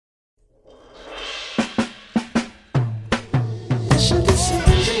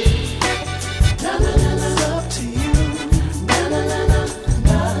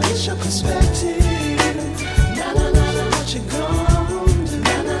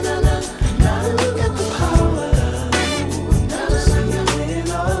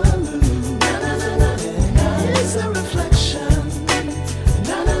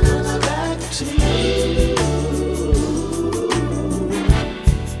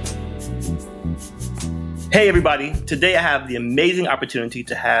Hey everybody, today I have the amazing opportunity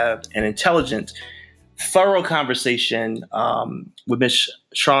to have an intelligent, thorough conversation with Ms.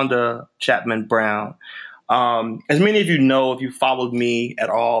 Shonda Chapman Brown. As many of you know, if you followed me at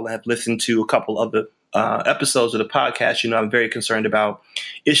all and have listened to a couple of the episodes of the podcast, you know I'm very concerned about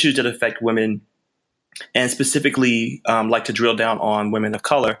issues that affect women and specifically like to drill down on women of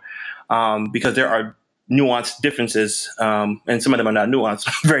color because there are nuanced differences, and some of them are not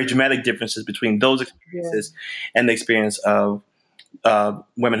nuanced, very dramatic differences between those experiences and the experience of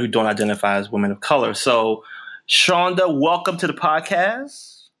women who don't identify as women of color. So, Shonda, welcome to the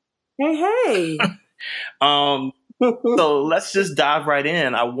podcast. Hey. So let's just dive right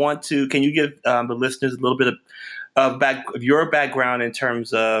in. Can you give the listeners a little bit of your background in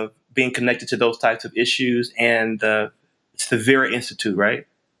terms of being connected to those types of issues and it's the Vera Institute, right?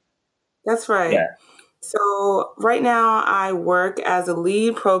 That's right. Yeah. So right now I work as a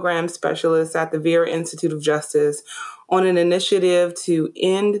lead program specialist at the Vera Institute of Justice on an initiative to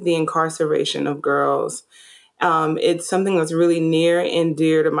end the incarceration of girls. It's something that's really near and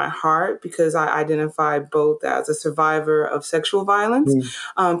dear to my heart because I identify both as a survivor of sexual violence,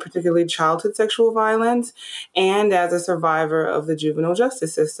 particularly childhood sexual violence, and as a survivor of the juvenile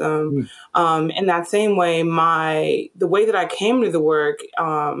justice system. In that same way, the way that I came to the work,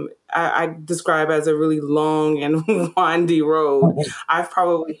 I describe as a really long and windy road. I've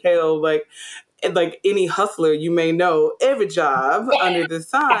probably held like any hustler you may know, every job under the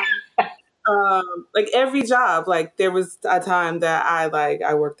sun. Like every job, like there was a time that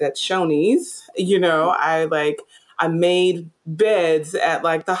I worked at Shoney's, you know, I made beds at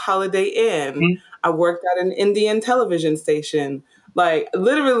like the Holiday Inn. I worked at an Indian television station. Like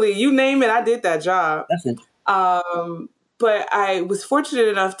literally, you name it, I did that job. That's it. But I was fortunate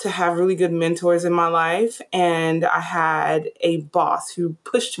enough to have really good mentors in my life. And I had a boss who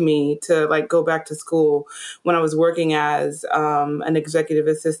pushed me to like go back to school when I was working as an executive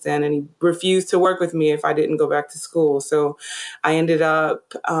assistant. And he refused to work with me if I didn't go back to school. So I ended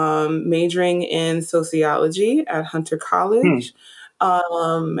up majoring in sociology at Hunter College.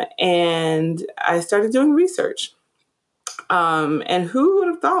 And I started doing research. And who would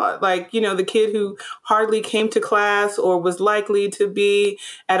have thought, like, you know, the kid who hardly came to class or was likely to be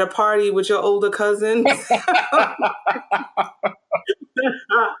at a party with your older cousins.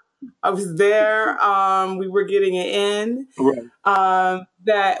 I was there. We were getting it in. Right.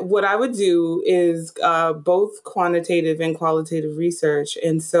 That what I would do is both quantitative and qualitative research.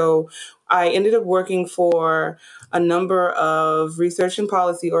 And so I ended up working for a number of research and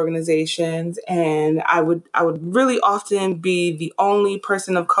policy organizations, and I would really often be the only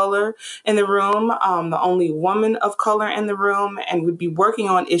person of color in the room, the only woman of color in the room, and would be working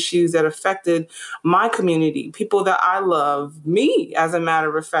on issues that affected my community, people that I love, me, as a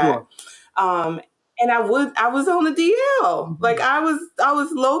matter of fact. Sure. And I was on the DL. Like I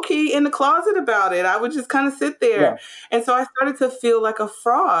was low key in the closet about it. I would just kind of sit there. Yeah. And so I started to feel like a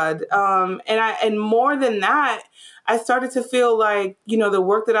fraud. And more than that, I started to feel like, you know, the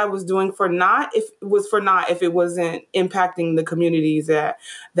work that I was doing if it wasn't impacting the communities that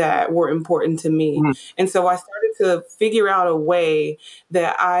were important to me. And so I started to figure out a way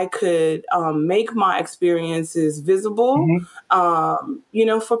that I could make my experiences visible, you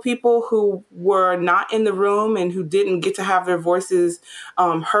know, for people who were not in the room and who didn't get to have their voices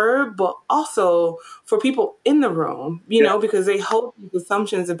heard, but also for people in the room, you know, because they hold these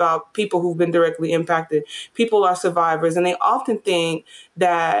assumptions about people who've been directly impacted. People are survivors, and they often think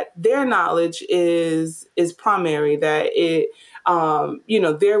that their knowledge is primary, that it, you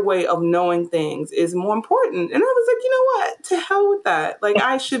know, their way of knowing things is more important. And I was like, you know what? To hell with that. Like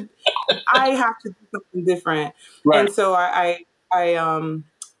I have to do something different. Right. And so I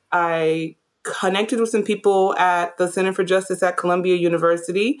connected with some people at the Center for Justice at Columbia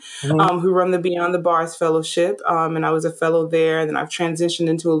University, who run the Beyond the Bars Fellowship. And I was a fellow there. And then I've transitioned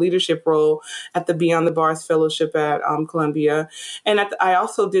into a leadership role at the Beyond the Bars Fellowship at Columbia. And I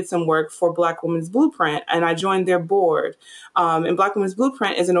also did some work for Black Women's Blueprint, and I joined their board. And Black Women's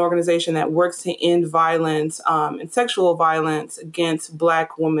Blueprint is an organization that works to end violence and sexual violence against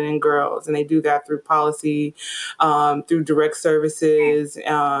Black women and girls. And they do that through policy, through direct services,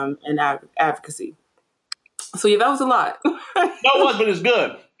 and advocacy. So yeah, that was a lot. No, it was, but it's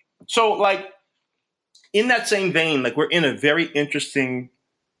good. So like in that same vein, like we're in a very interesting,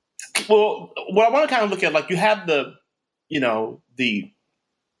 well, what I want to kind of look at, like you have the, you know, the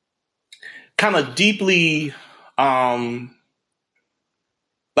kind of deeply, like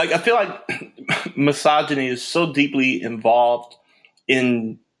I feel like misogyny is so deeply involved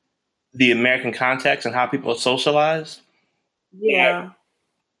in the American context and how people are socialized. Yeah.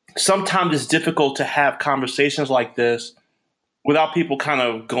 sometimes it's difficult to have conversations like this without people kind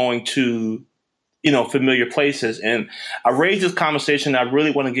of going to, familiar places. And I raised this conversation. I really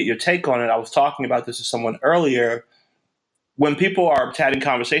want to get your take on it. I was talking about this to someone earlier. When people are having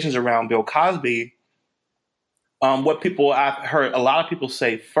conversations around Bill Cosby, I've heard a lot of people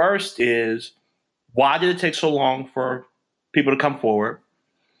say first is, why did it take so long for people to come forward?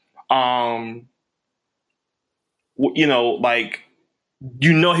 Like,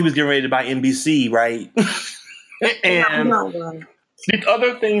 he was getting ready to buy NBC, right? And these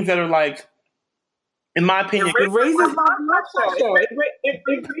other things that are like, in my opinion, it raises my blood pressure. It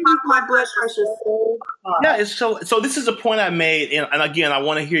raises my blood pressure so hard. Yeah, so this is a point I made, and again, I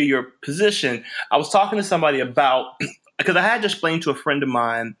want to hear your position. I was talking to somebody about, because I had to explain to a friend of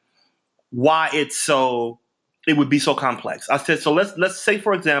mine why it would be so complex. I said, so let's say,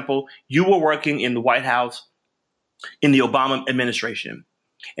 for example, you were working in the White House in the Obama administration,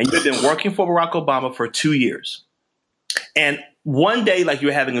 and you've been working for Barack Obama for 2 years. And one day, like,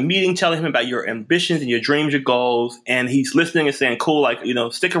 you're having a meeting telling him about your ambitions and your dreams, your goals, and he's listening and saying, cool, like,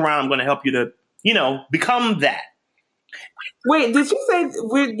 stick around, I'm going to help you to, become that. Wait, did you say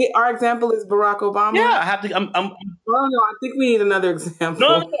our example is Barack Obama? Yeah, I have to. Oh no, I think we need another example.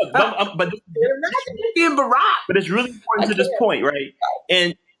 No, but being Barack. But it's really important to this point, right?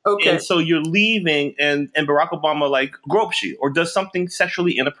 And so you're leaving, and Barack Obama like gropes you or does something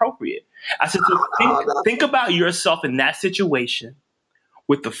sexually inappropriate. I said, so think about yourself in that situation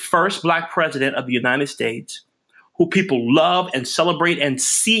with the first Black president of the United States, who people love and celebrate and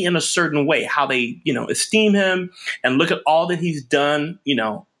see in a certain way, how they, esteem him and look at all that he's done,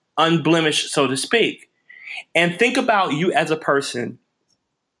 unblemished, so to speak. And think about you as a person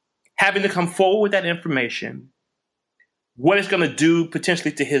having to come forward with that information, what it's going to do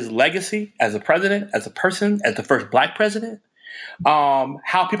potentially to his legacy as a president, as a person, as the first Black president,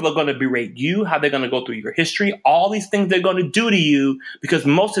 how people are going to berate you, how they're going to go through your history, all these things they're going to do to you, because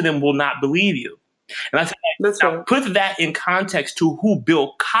most of them will not believe you. And I said, put that in context to who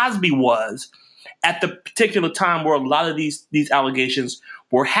Bill Cosby was at the particular time where a lot of these allegations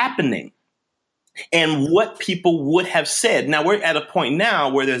were happening and what people would have said. Now, we're at a point now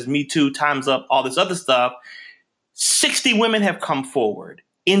where there's Me Too, Time's Up, all this other stuff. 60 women have come forward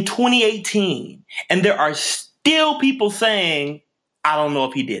in 2018, and there are still people saying, I don't know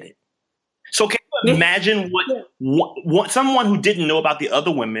if he did it. So can you imagine what someone who didn't know about the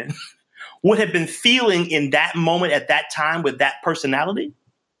other women would have been feeling in that moment at that time with that personality?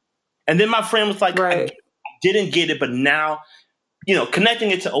 And then my friend was like, I didn't get it, but now,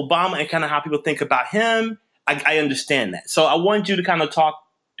 connecting it to Obama and kind of how people think about him, I understand that. So I wanted you to kind of talk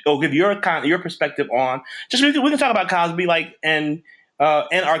or give your perspective on just we can talk about Cosby, like, and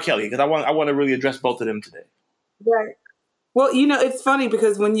R. Kelly, because I want to really address both of them today. Right. Well, it's funny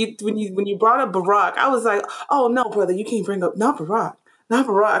because when you brought up Barack, I was like, oh no, brother, you can't bring up not Barack.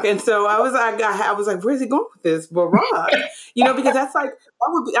 And so I was like, where's he going with this, Barack? Because that's like, I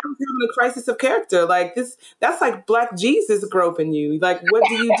was having a crisis of character. Like this, that's like Black Jesus groping you. Like, what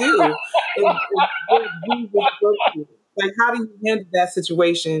do you do? If Jesus gropes you? Like, how do you handle that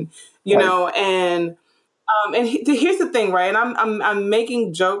situation? And here's the thing, right? And I'm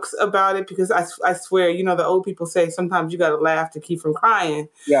making jokes about it because I swear, the old people say sometimes you got to laugh to keep from crying.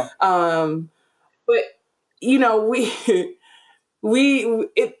 Yeah. But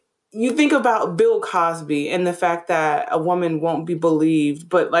you think about Bill Cosby and the fact that a woman won't be believed,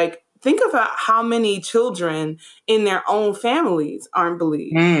 but like, think about how many children in their own families aren't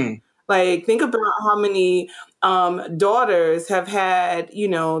believed. Like, think about how many daughters have had,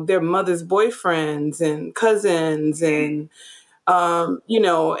 their mother's boyfriends and cousins and,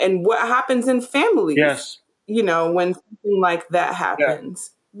 and what happens in families. Yes. When something like that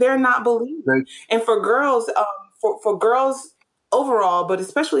happens, they're not believed. Right. And for girls, for girls overall, but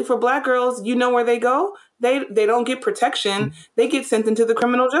especially for Black girls, where they go? They don't get protection. They get sent into the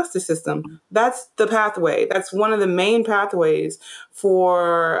criminal justice system. That's the pathway. That's one of the main pathways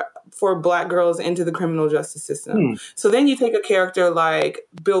for Black girls into the criminal justice system. So then you take a character like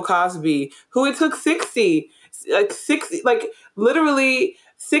Bill Cosby, who it took 60, literally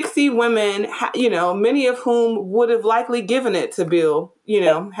 60 women, many of whom would have likely given it to Bill,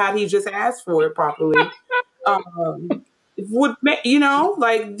 had he just asked for it properly. Would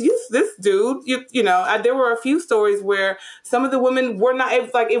like this dude, there were a few stories where some of the women were not,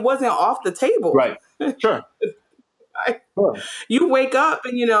 it wasn't off the table. Right. Sure. You wake up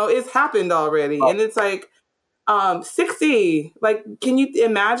and it's happened already, and it's like 60. Like, can you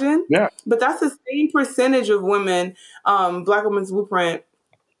imagine? Yeah. But that's the same percentage of women. Black Women's Blueprint,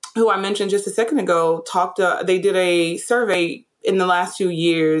 who I mentioned just a second ago, they did a survey in the last few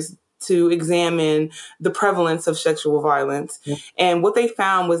years to examine the prevalence of sexual violence. Yeah. And what they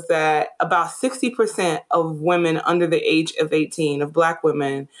found was that about 60% of women under the age of 18, of Black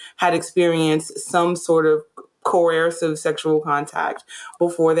women, had experienced some sort of coercive sexual contact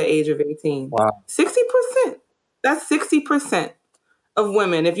before the age of 18. Wow. 60%. That's 60% of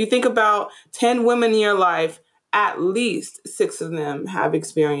women. If you think about 10 women in your life, at least 6 of them have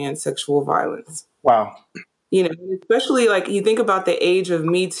experienced sexual violence. Wow. You know, especially like you think about the age of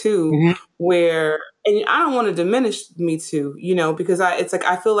Me Too, mm-hmm. where, and I don't want to diminish Me Too, you know, because it's like,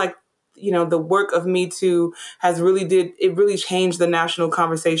 I feel like, you know, the work of Me Too really changed the national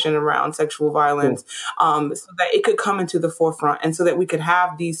conversation around sexual violence, so that it could come into the forefront and so that we could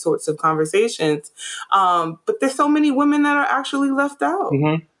have these sorts of conversations. But there's so many women that are actually left out.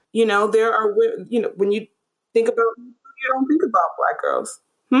 Mm-hmm. You know, there are, you know, when you think about, you don't think about Black girls.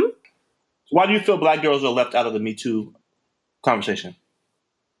 Why do you feel Black girls are left out of the Me Too conversation?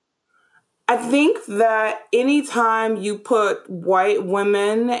 I think that anytime you put white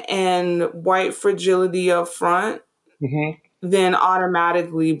women and white fragility up front, mm-hmm. then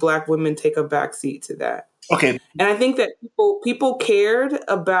automatically Black women take a backseat to that. Okay. And I think that people cared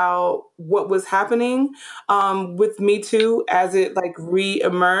about what was happening with Me Too as it like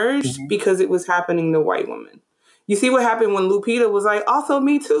re-emerged mm-hmm. because it was happening to white women. You see what happened when Lupita was like, also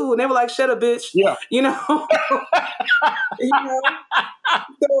Me Too. And they were like, shut up, bitch. Yeah. You know? You know?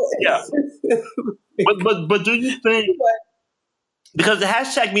 So, yeah. But do you think, because the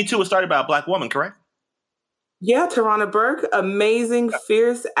hashtag Me Too was started by a Black woman, correct? Yeah, Tarana Burke, amazing,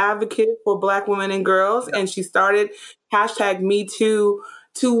 fierce advocate for Black women and girls. Yeah. And she started hashtag Me Too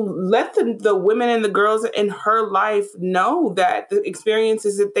to let the women and the girls in her life know that the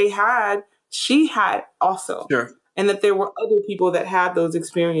experiences that they had, she had also. Sure. And that there were other people that had those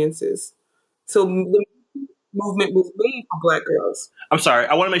experiences. So the movement was made for Black girls. I'm sorry.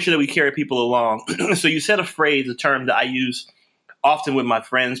 I want to make sure that we carry people along. So you said a term that I use often with my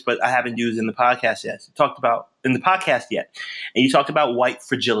friends, but I haven't used in the podcast yet. And you talked about white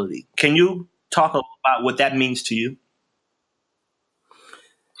fragility. Can you talk about what that means to you?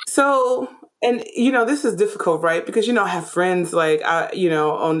 So, and, you know, this is difficult, right? Because, you know, I have friends like, you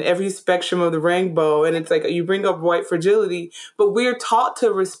know, on every spectrum of the rainbow. And it's like you bring up white fragility, but we're taught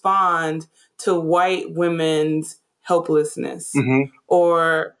to respond to white women's helplessness. Mm-hmm.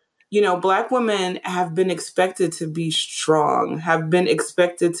 Or, you know, Black women have been expected to be strong, have been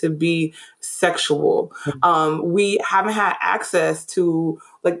expected to be sexual. Mm-hmm. We haven't had access to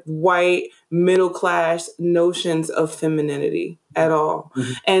like white middle class notions of femininity at all.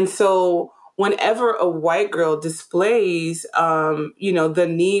 Mm-hmm. And so whenever a white girl displays, you know, the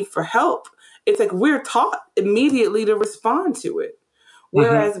need for help, it's like we're taught immediately to respond to it.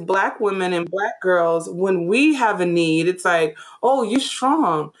 Whereas mm-hmm. Black women and Black girls, when we have a need, it's like, oh, you're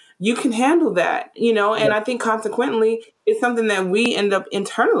strong. You can handle that, you know? And I think consequently, it's something that we end up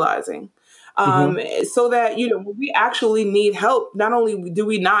internalizing. Mm-hmm. So that, you know, when we actually need help, not only do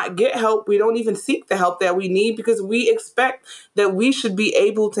we not get help, we don't even seek the help that we need because we expect that we should be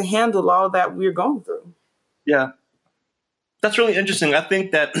able to handle all that we're going through. Yeah. That's really interesting. I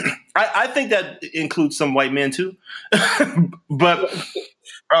think that I think that includes some white men too, but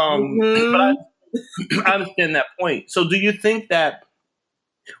mm-hmm. but I understand that point. So, do you think that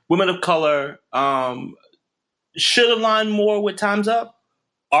women of color should align more with Time's Up,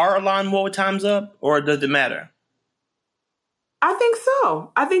 are aligned more with Time's Up, or does it matter? I think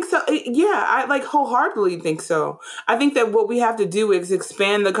so. Yeah, I like wholeheartedly think so. I think that what we have to do is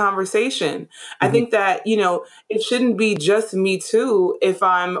expand the conversation. Mm-hmm. I think that, you know, it shouldn't be just Me Too if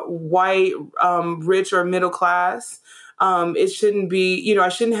I'm white, rich or middle class. It shouldn't be, you know, I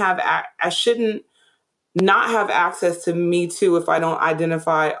shouldn't not have access to Me Too if I don't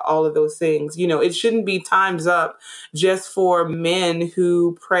identify all of those things. You know, it shouldn't be Time's Up just for men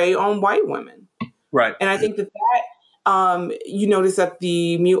who prey on white women. Right. And I think that you notice that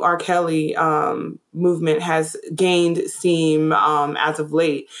the Mute R. Kelly movement has gained steam as of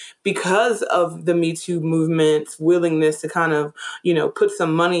late because of the Me Too movement's willingness to kind of, you know, put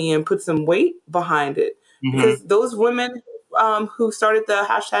some money and put some weight behind it. Mm-hmm. Because those women who started the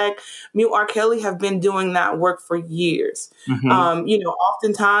hashtag Mute R. Kelly have been doing that work for years. Mm-hmm. You know,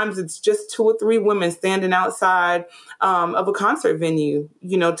 oftentimes it's just 2 or 3 women standing outside of a concert venue,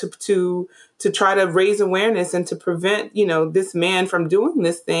 you know, to try to raise awareness and to prevent, you know, this man from doing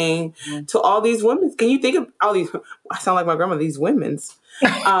this thing mm-hmm. to all these women. Can you think of all these? I sound like my grandma. These women's,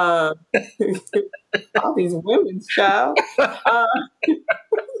 all these women's, child. That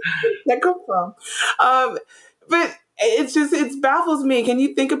come from, but. it baffles me. Can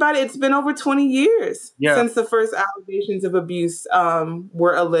you think about it? It's been over 20 years since the first allegations of abuse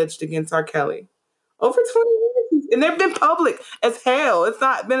were alleged against R. Kelly. Over 20 years. And they've been public as hell. It's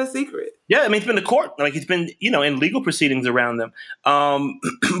not been a secret. Yeah, I mean, it's been the court. Like, it's been, in legal proceedings around them.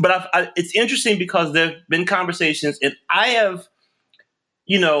 But it's interesting because there have been conversations, and I have,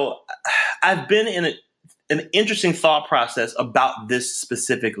 I've been in an interesting thought process about this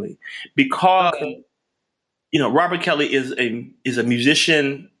specifically because, Robert Kelly is a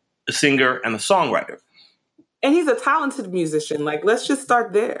musician, a singer, and a songwriter. And he's a talented musician. Like, let's just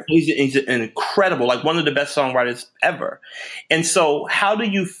start there. He's an incredible, like one of the best songwriters ever. And so what do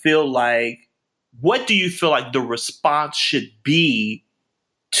you feel like the response should be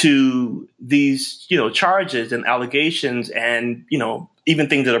to these, charges and allegations and, even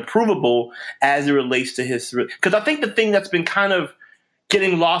things that are provable as it relates to his, because I think the thing that's been kind of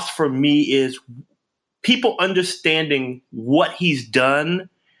getting lost for me is people understanding what he's done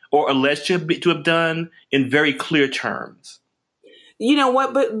or alleged to have done in very clear terms. You know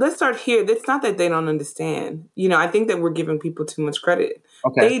what? But let's start here. It's not that they don't understand. I think that we're giving people too much credit.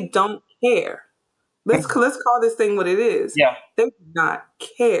 Okay. They don't care. Let's call this thing what it is. Yeah. They do not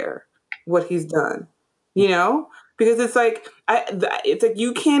care what he's done. Because it's like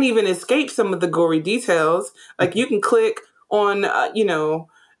you can't even escape some of the gory details. Like, you can click on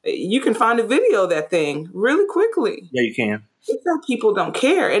you can find a video of that thing really quickly. Yeah, you can. It's that people don't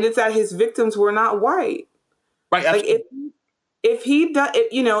care, and it's that his victims were not white. Right. Absolutely. Like,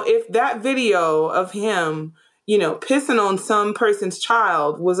 if that video of him, pissing on some person's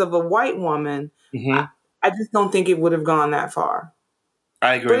child was of a white woman, mm-hmm. I just don't think it would have gone that far.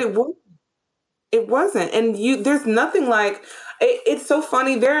 I agree. But it wasn't. And there's nothing like, it's so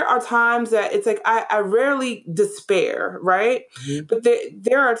funny. There are times that it's like, I rarely despair, right? Mm-hmm. But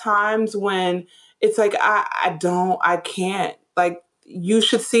there are times when it's like, I can't. Like, you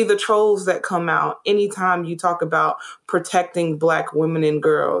should see the trolls that come out anytime you talk about protecting Black women and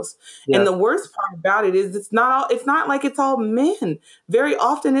girls. Yeah. And the worst part about it is it's not like it's all men. Very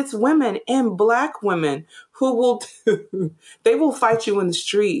often it's women and Black women who they will fight you in the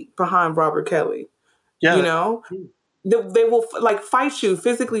street behind Robert Kelly. Yeah. They will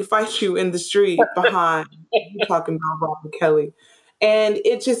physically fight you in the street behind you talking about Robert Kelly. And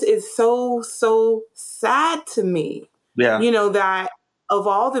it just is so, so sad to me. Yeah. That of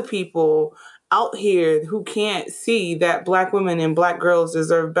all the people out here who can't see that Black women and Black girls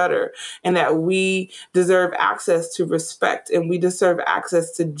deserve better, and that we deserve access to respect and we deserve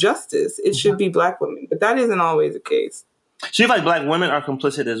access to justice, it should be Black women. But that isn't always the case. So you feel like Black women are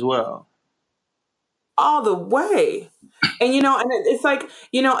complicit as well? All the way. And, and it's like,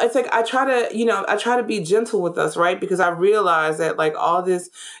 I try to be gentle with us, right? Because I realize that, like, all this,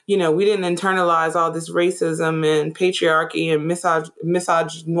 we didn't internalize all this racism and patriarchy and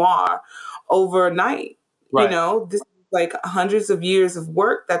misogynoir overnight. Right. This is like hundreds of years of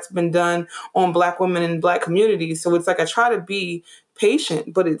work that's been done on Black women and Black communities. So it's like, I try to be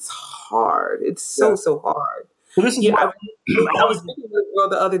patient, but it's hard. It's so hard. So this is I was thinking with a girl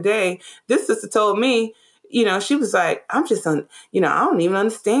the other day. This sister told me, she was like, I'm just I don't even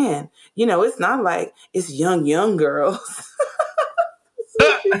understand. It's not like it's young girls.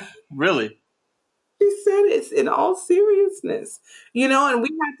 Really? She said it's in all seriousness, and we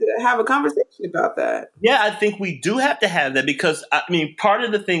had to have a conversation about that. Yeah, I think we do have to have that because, part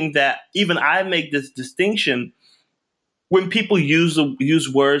of the thing that even I make this distinction when people use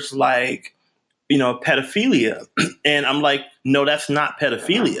words like, pedophilia. And I'm like, no, that's not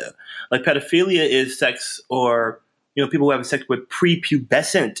pedophilia. Like, pedophilia is sex or, people who have sex with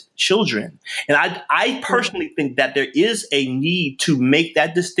prepubescent children. And I personally think that there is a need to make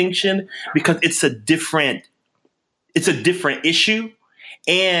that distinction because it's a different issue.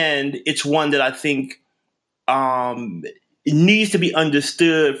 And it's one that I think it needs to be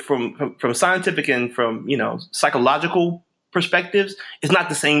understood from scientific and from, psychological perspectives. It's not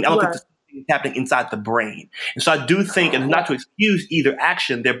the same. I don't think it's happening inside the brain. And so I do think, and not to excuse either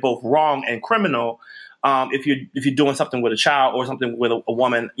action, they're both wrong and criminal. If you're doing something with a child or something with a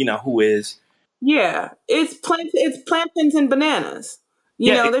woman, who is. Yeah, it's plantains and bananas.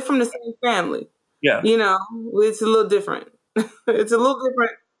 They're from the same family. Yeah. It's a little different. It's a little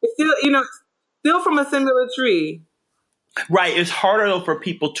different. It's still, still from a similar tree. Right. It's harder though for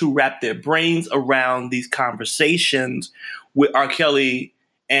people to wrap their brains around these conversations with R. Kelly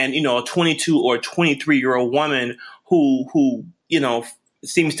and, a 22 or 23-year-old woman who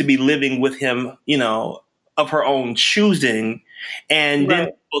seems to be living with him, of her own choosing. And then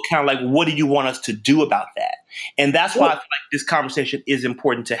people kind of like, what do you want us to do about that? And that's why I feel like this conversation is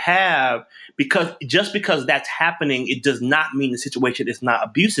important to have, because just because that's happening, it does not mean the situation is not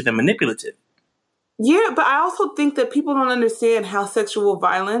abusive and manipulative. Yeah, but I also think that people don't understand how sexual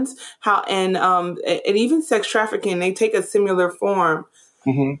violence, and even sex trafficking, they take a similar form.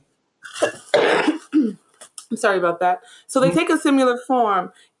 Mm-hmm. I'm sorry about that. So they take a similar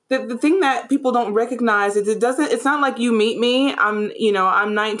form. The thing that people don't recognize is it's not like you meet me. I'm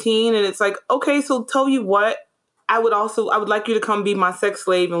 19 and it's like, okay, so tell you what, I would like you to come be my sex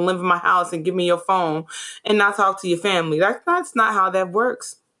slave and live in my house and give me your phone and not talk to your family. That's not how that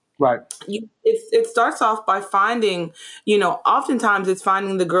works. Right. It starts off by finding, oftentimes it's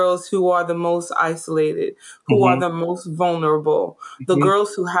finding the girls who are the most isolated, who are the most vulnerable, the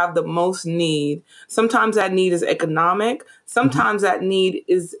girls who have the most need. Sometimes that need is economic. Sometimes that need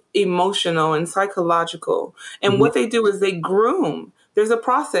is emotional and psychological. And what they do is they groom. There's a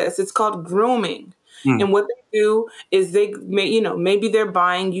process. It's called grooming. And what they do is maybe they're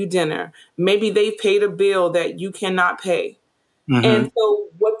buying you dinner. Maybe they've paid a bill that you cannot pay. And so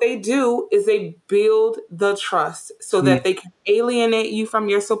what they do is they build the trust so that they can alienate you from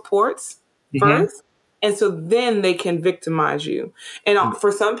your supports first. And so then they can victimize you. And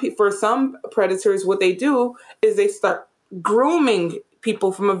for some predators, what they do is they start grooming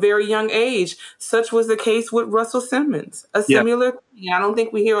people from a very young age. Such was the case with Russell Simmons. A similar thing. I don't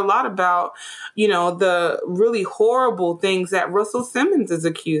think we hear a lot about, the really horrible things that Russell Simmons is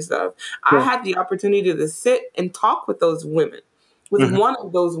accused of. I had the opportunity to sit and talk with those women. With one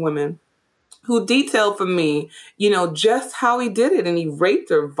of those women who detailed for me, just how he did it. And he raped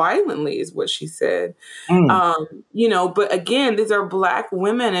her violently is what she said. But again, these are Black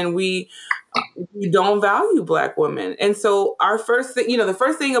women and we don't value Black women. And so our first thing, the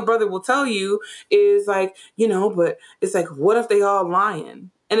first thing a brother will tell you is like, but it's like, what if they all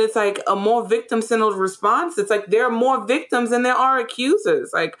lying? And it's like a more victim-centered response. It's like there are more victims than there are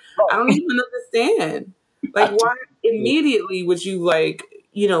accusers. Like, I don't even understand. Like, why immediately would you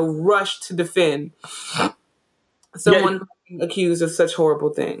rush to defend someone accused of such horrible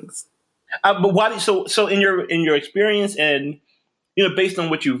things? But why? So in your experience and based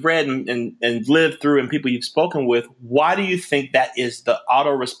on what you've read and lived through and people you've spoken with, why do you think that is the auto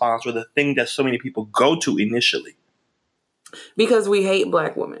response or the thing that so many people go to initially? Because we hate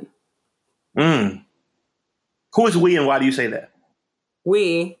Black women. Who is we and why do you say that?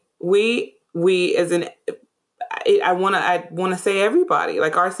 We as in, I want to say everybody,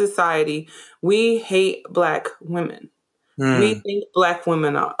 like our society, we hate Black women. We think Black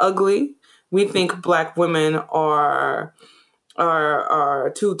women are ugly. We think Black women are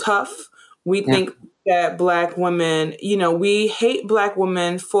too tough. We think that Black women, we hate Black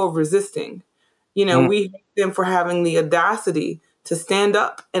women for resisting. We hate them for having the audacity to stand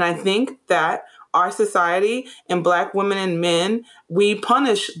up. And I think that our society and Black women and men, we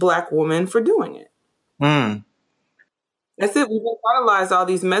punish Black women for doing it. That's it. We've internalized all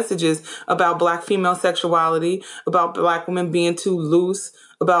these messages about Black female sexuality, about Black women being too loose,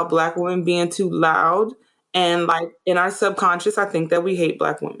 about Black women being too loud. And like in our subconscious, I think that we hate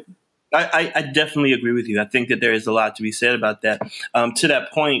Black women. I definitely agree with you. I think that there is a lot to be said about that. To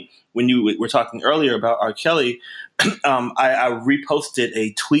that point, when you were talking earlier about R. Kelly, I reposted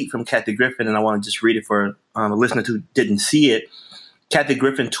a tweet from Kathy Griffin, and I want to just read it for a listener who didn't see it. Kathy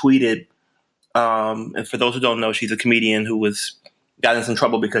Griffin tweeted, and for those who don't know, she's a comedian who got in some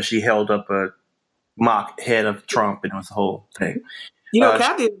trouble because she held up a mock head of Trump, and it was the whole thing.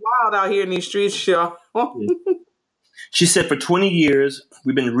 Kathy is wild out here in these streets, y'all. She said, for 20 years,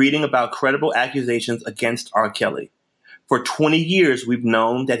 we've been reading about credible accusations against R. Kelly. For 20 years, we've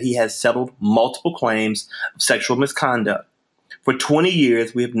known that he has settled multiple claims of sexual misconduct. For 20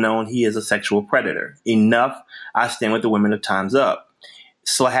 years, we have known he is a sexual predator. Enough. I stand with the women of Time's Up.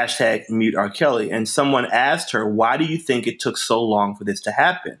 So # mute R. Kelly. And someone asked her, why do you think it took so long for this to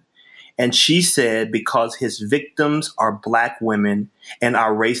happen? And she said, because his victims are Black women and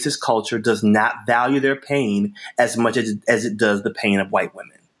our racist culture does not value their pain as much as it does the pain of white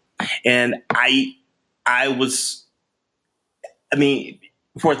women. And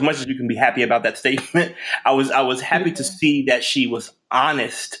for as much as you can be happy about that statement, I was happy to see that she was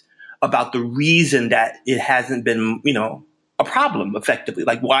honest about the reason that it hasn't been, a problem effectively,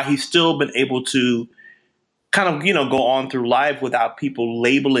 like why he's still been able to kind of, go on through life without people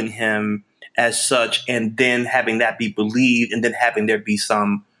labeling him as such, and then having that be believed, and then having there be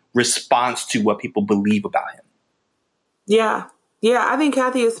some response to what people believe about him. Yeah. I think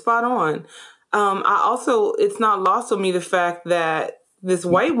Kathy is spot on. It's not lost on me the fact that this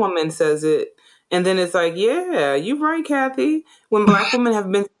white woman says it, and then it's like, yeah, you're right, Kathy, when Black women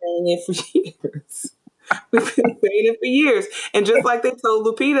have been saying it for years. We've been saying it for years. And just like they told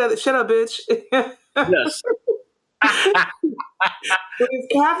Lupita, shut up, bitch. Yes. But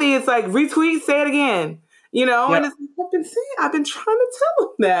it's Kathy, it's like retweet, say it again. Yeah. And it's I've been trying to tell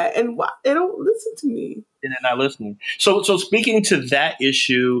them that, and why they don't listen to me. And they're not listening. So speaking to that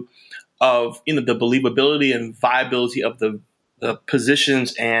issue of the believability and viability of the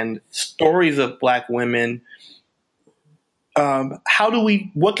positions and stories of Black women,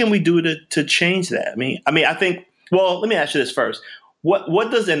 what can we do to change that? I mean, I think. Well, let me ask you this first: what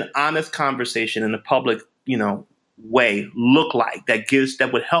does an honest conversation in a public, way look like that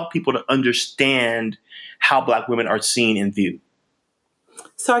would help people to understand how Black women are seen and viewed?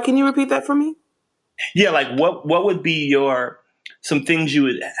 Sorry, can you repeat that for me? Yeah, like what would be some things you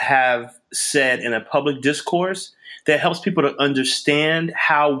would have said in a public discourse that helps people to understand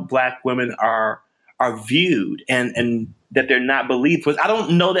how Black women are viewed and that they're not believed? Because I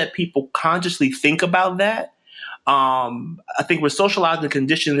don't know that people consciously think about that. I think we're socialized and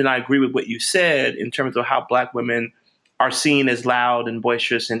conditioned, and I agree with what you said in terms of how Black women are seen as loud and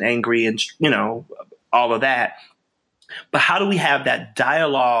boisterous and angry and, all of that. But how do we have that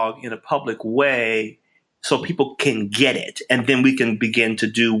dialogue in a public way so people can get it? And then we can begin to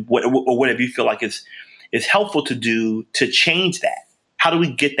do whatever you feel like is helpful to do to change that. How do we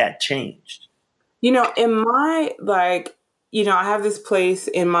get that changed? In my, I have this place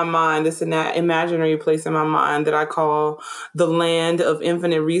in my mind, this imaginary place in my mind that I call the land of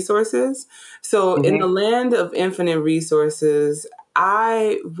infinite resources. So in the land of infinite resources,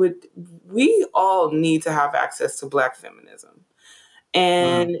 we all need to have access to Black feminism.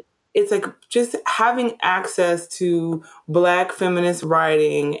 And it's like just having access to Black feminist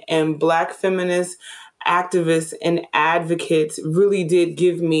writing and Black feminist activists and advocates really did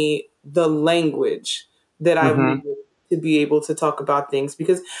give me the language that I needed to be able to talk about things,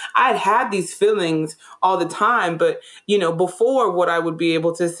 because I'd had these feelings all the time. But, before, what I would be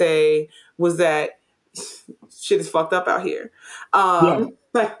able to say was that shit is fucked up out here.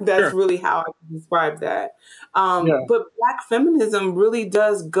 That's really how I can describe that. But Black feminism really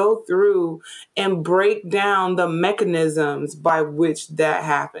does go through and break down the mechanisms by which that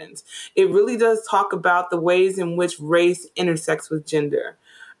happens. It really does talk about the ways in which race intersects with gender,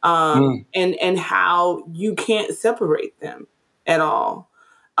 and how you can't separate them at all.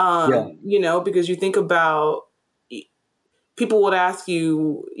 Because you think about, people would ask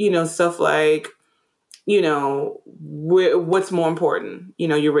you, stuff like, what's more important,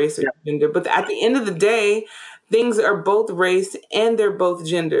 your race or gender. But at the end of the day, things are both race and they're both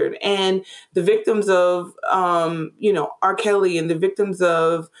gendered. And the victims of, R. Kelly and the victims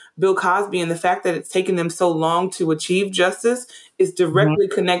of Bill Cosby, and the fact that it's taken them so long to achieve justice is directly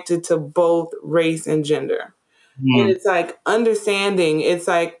connected to both race and gender. And it's like understanding, it's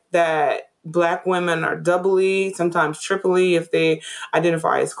like that Black women are doubly, sometimes triply, if they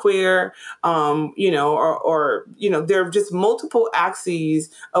identify as queer, or there are just multiple axes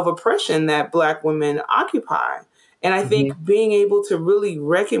of oppression that Black women occupy. And I think being able to really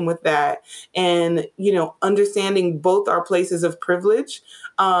reckon with that and, understanding both our places of privilege,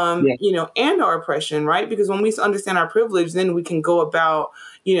 and our oppression, right? Because when we understand our privilege, then we can go about,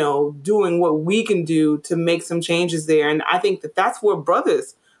 doing what we can do to make some changes there. And I think that that's where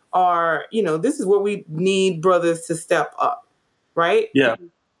brothers are, this is where we need brothers to step up, right? Yeah.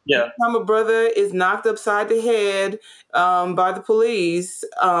 Every time a brother is knocked upside the head by the police,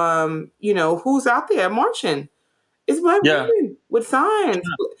 who's out there marching? It's Black women with signs.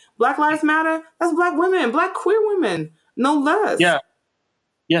 Yeah. Black Lives Matter, that's Black women, Black queer women, no less. Yeah.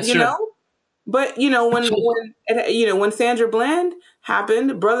 Yes, sure. But, when Sandra Bland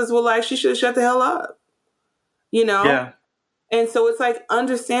happened, brothers were like, she should have shut the hell up, Yeah. And so it's like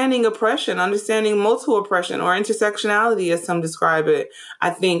understanding oppression, understanding multiple oppression or intersectionality, as some describe it, I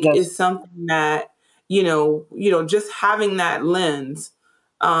think is something that, just having that lens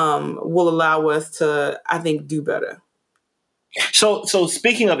will allow us to, I think, do better. So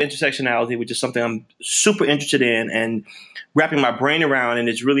speaking of intersectionality, which is something I'm super interested in and wrapping my brain around, and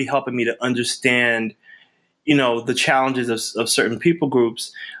it's really helping me to understand, the challenges of certain people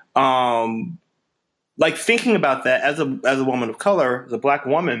groups. Like thinking about that as a woman of color, as a Black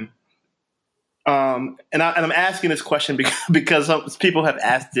woman, and I'm asking this question because people have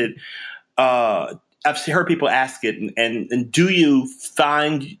asked it. I've heard people ask it, and do you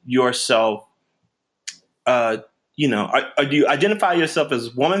find yourself, do you identify yourself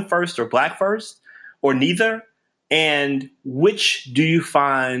as woman first or Black first or neither? And which do you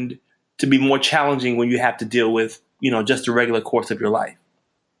find to be more challenging when you have to deal with, just the regular course of your life?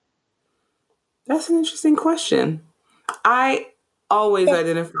 That's an interesting question. I always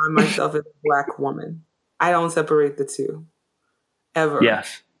identify myself as a Black woman. I don't separate the two ever.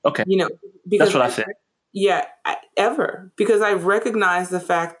 Yes. Okay. You know, That's because what I said. ever, because I recognize the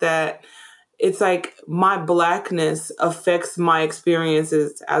fact that it's like my Blackness affects my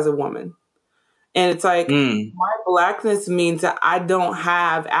experiences as a woman. And it's like my Blackness means that I don't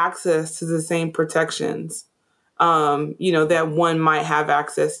have access to the same protections, that one might have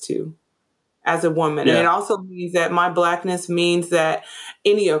access to as a woman. Yeah. And it also means that my Blackness means that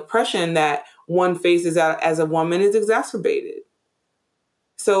any oppression that one faces as a woman is exacerbated.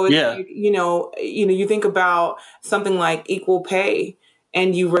 So it's like, you think about something like equal pay,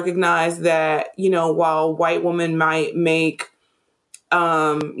 and you recognize that, while white women might make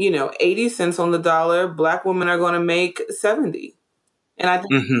 80 cents on the dollar, Black women are going to make 70. And I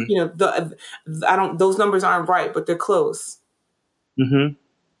think, those numbers aren't right, but they're close.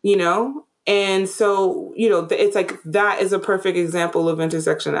 Mm-hmm. And so, it's like, that is a perfect example of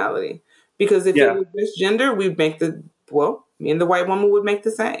intersectionality, because if it was this gender, we'd make me and the white woman would make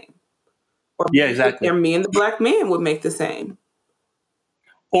the same. Or exactly. Or me and the Black man would make the same.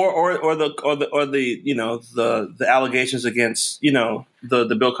 Or the allegations against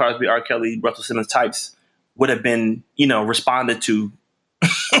the Bill Cosby, R. Kelly, Russell Simmons types would have been responded to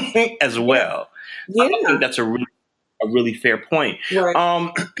as well. Yeah. I think that's a really fair point. Right.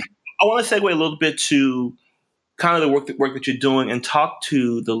 I want to segue a little bit to kind of the work that you're doing, and talk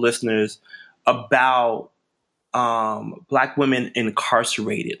to the listeners about Black women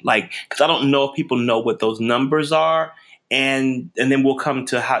incarcerated. Like, because I don't know if people know what those numbers are. And then we'll come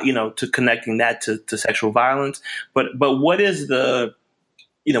to how, to connecting that to sexual violence. But what is give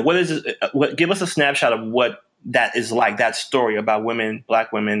us a snapshot of what that is like, that story about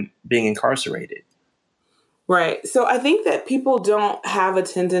Black women being incarcerated. Right. So I think that people don't have a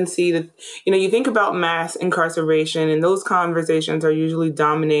tendency to, you think about mass incarceration, and those conversations are usually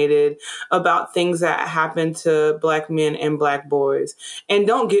dominated about things that happen to Black men and Black boys. And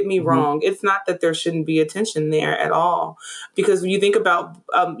don't get me wrong, it's not that there shouldn't be attention there at all. Because when you think about,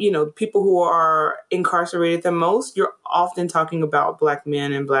 people who are incarcerated the most, you're often talking about Black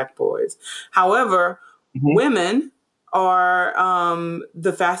men and Black boys. However, women are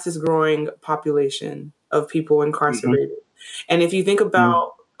the fastest growing population of people incarcerated. And if you think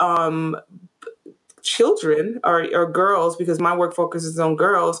about children or girls, because my work focuses on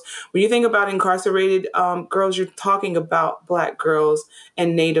girls, when you think about incarcerated girls, you're talking about Black girls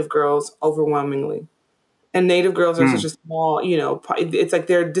and Native girls overwhelmingly. And Native girls are such a small, it's like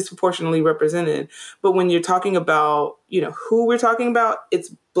they're disproportionately represented. But when you're talking about, who we're talking about,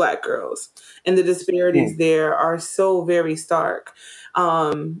 it's Black girls. And the disparities there are so very stark.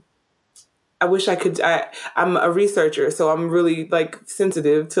 I wish I could. I'm a researcher, so I'm really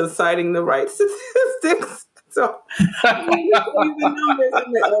sensitive to citing the right statistics. So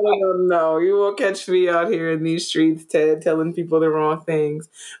no, you won't catch me out here in these streets, Ted, telling people the wrong things.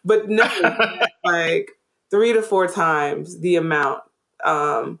 But no, 3 to 4 times the amount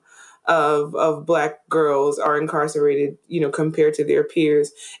of Black girls are incarcerated, compared to their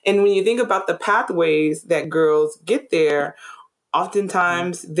peers. And when you think about the pathways that girls get there,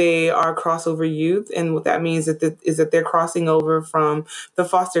 oftentimes they are crossover youth, and what that means is that they're crossing over from the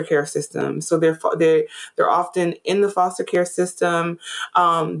foster care system. So they're often in the foster care system.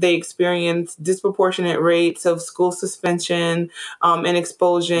 They experience disproportionate rates of school suspension and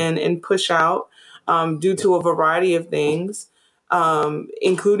expulsion and push out due to a variety of things,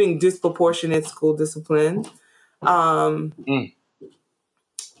 including disproportionate school discipline.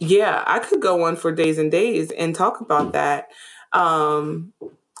 Yeah, I could go on for days and days and talk about that. But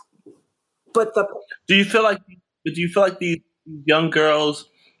do you feel like these young girls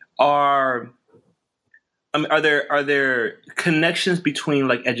are? I mean, are there connections between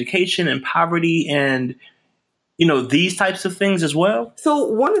education and poverty and these types of things as well? So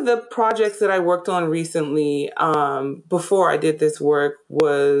one of the projects that I worked on recently, before I did this work,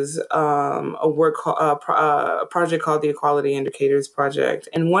 was a project called the Equality Indicators Project.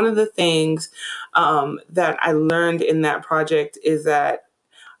 And one of the things that I learned in that project is that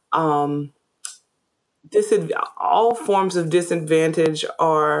all forms of disadvantage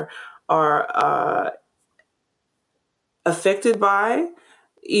are affected by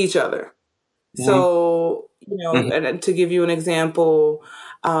each other. So, and to give you an example,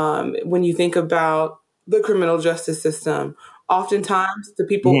 when you think about the criminal justice system, oftentimes the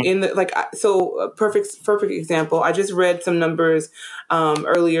people in the perfect example. I just read some numbers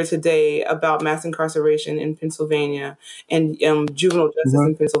earlier today about mass incarceration in Pennsylvania and juvenile justice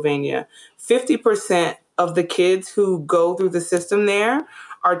in Pennsylvania. 50% of the kids who go through the system there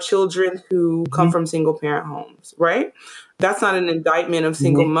are children who come from single parent homes, right? That's not an indictment of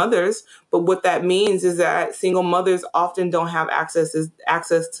single mothers, but what that means is that single mothers often don't have access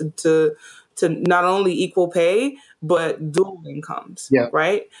to not only equal pay, but dual incomes, Yeah.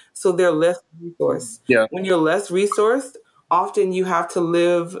 right? So they're less resourced. Yeah. When you're less resourced, often you have to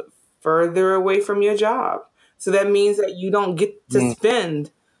live further away from your job. So that means that you don't get to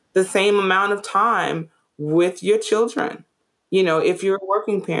spend the same amount of time with your children. You know, if you're a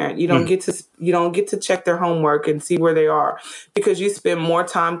working parent, you don't get to check their homework and see where they are because you spend more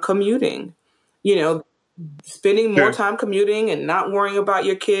time commuting. You know, spending more time commuting and not worrying about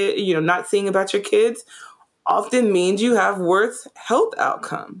your kid, you know, not seeing about your kids often means you have worse health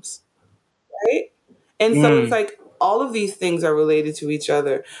outcomes, right? And so it's like all of these things are related to each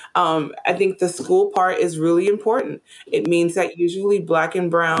other. I think the school part is really important. It means that usually Black and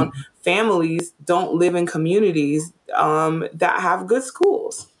Brown families don't live in communities that have good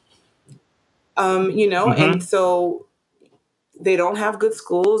schools. You know, and so they don't have good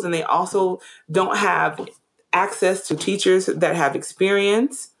schools, and they also don't have access to teachers that have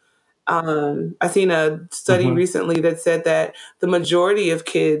experience. I seen a study recently that said that the majority of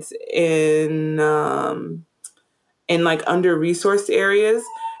kids in like under-resourced areas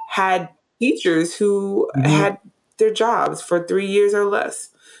had teachers who had their jobs for 3 years or less.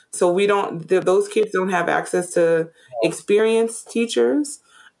 So those kids don't have access to experienced teachers,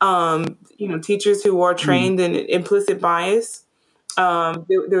 you know, teachers who are trained in implicit bias.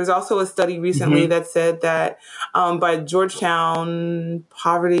 There was also a study recently that said that by Georgetown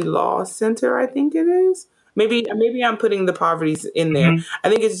Poverty Law Center, I think it is. Maybe I'm putting the poverties in there. I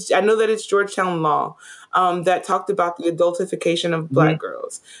know that it's Georgetown Law that talked about the adultification of Black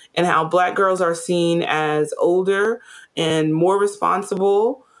girls and how Black girls are seen as older and more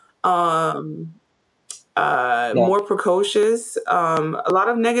responsible, more precocious, a lot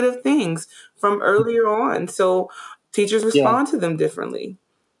of negative things from earlier on. So teachers respond to them differently.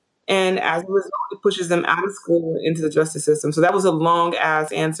 And as a result, it pushes them out of school and into the justice system. So that was a long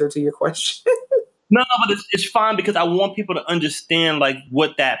ass answer to your question. No, but it's fine because I want people to understand like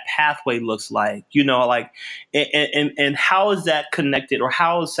what that pathway looks like, you know, like, and how is that connected, or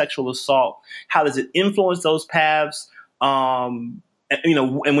how is sexual assault, how does it influence those paths? You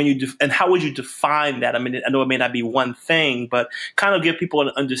know, and and how would you define that? I mean, I know it may not be one thing, but kind of give people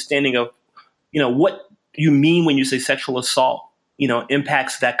an understanding of, you know, what you mean when you say sexual assault, you know,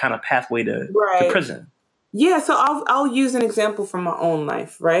 impacts that kind of pathway to prison. Yeah, so I'll use an example from my own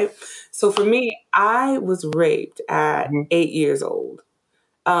life, right? So for me, I was raped at 8 years old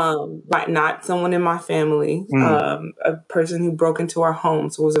by not someone in my family, a person who broke into our home.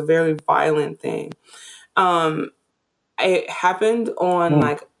 So it was a very violent thing. It happened on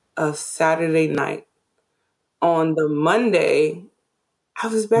like a Saturday night. On the Monday, I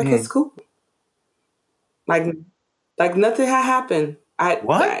was back at school. Like nothing had happened.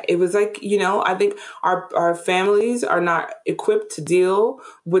 It was like, you know, I think our families are not equipped to deal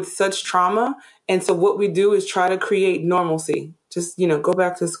with such trauma. And so what we do is try to create normalcy. Just, you know, go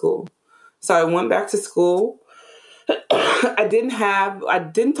back to school. So I went back to school. I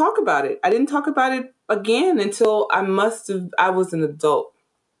didn't talk about it. I didn't talk about it again until I was an adult.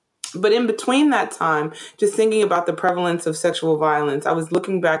 But in between that time, just thinking about the prevalence of sexual violence, I was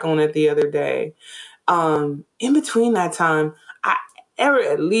looking back on it the other day. In between that time, there were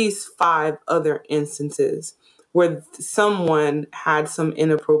at least 5 other instances where someone had some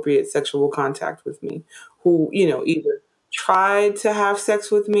inappropriate sexual contact with me, who, you know, either tried to have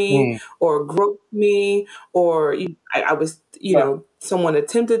sex with me or groped me, or I was, you know, someone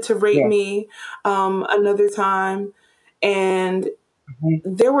attempted to rape me another time. And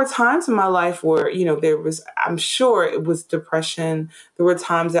there were times in my life where, you know, I'm sure it was depression. There were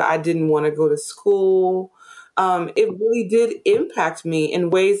times that I didn't want to go to school. It really did impact me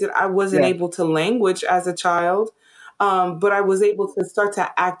in ways that I wasn't able to language as a child. But I was able to start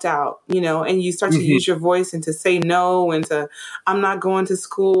to act out, you know, and you start to use your voice and to say no and I'm not going to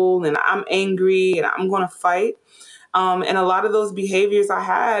school and I'm angry and I'm going to fight. And a lot of those behaviors I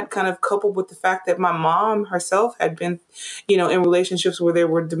had kind of coupled with the fact that my mom herself had been, you know, in relationships where there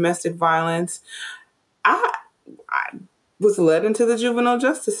were domestic violence. I was led into the juvenile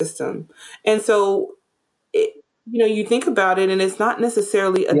justice system. And so, you know, you think about it and it's not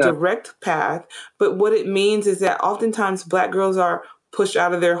necessarily a direct path, but what it means is that oftentimes Black girls are pushed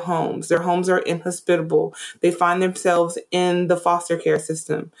out of their homes. Their homes are inhospitable. They find themselves in the foster care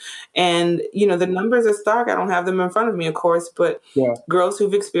system. And, you know, the numbers are stark. I don't have them in front of me, of course, but girls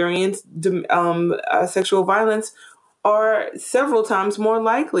who've experienced sexual violence are several times more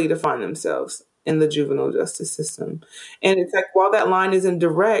likely to find themselves in the juvenile justice system. And it's like, while that line isn't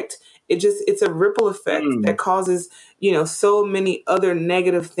direct, it's a ripple effect that causes, so many other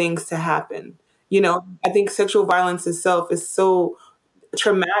negative things to happen. I think sexual violence itself is so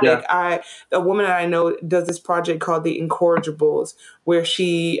traumatic. A woman that I know does this project called The Incorrigibles, where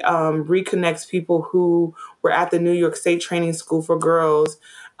she reconnects people who were at the New York State Training School for Girls,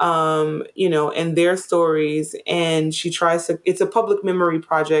 and their stories. And she tries to, it's a public memory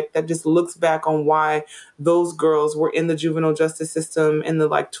project that just looks back on why those girls were in the juvenile justice system in the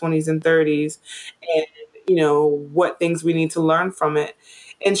 20s and 30s, and, what things we need to learn from it.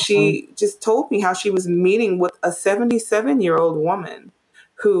 And she just told me how she was meeting with a 77-year-old woman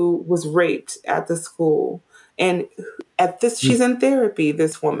who was raped at the school. And she's in therapy,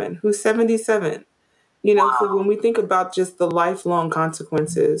 this woman who's 77. So when we think about just the lifelong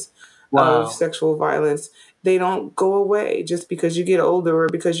consequences of sexual violence, they don't go away just because you get older or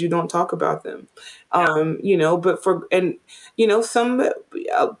because you don't talk about them. Some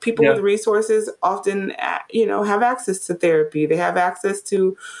people with resources often, have access to therapy. They have access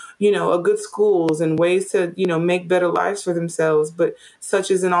to, a good schools and ways to, make better lives for themselves. But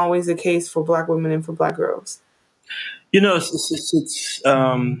such isn't always the case for Black women and for Black girls.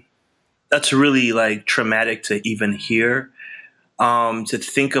 That's really traumatic to even hear, to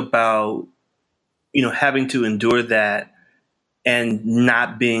think about, having to endure that and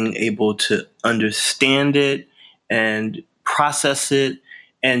not being able to understand it and process it.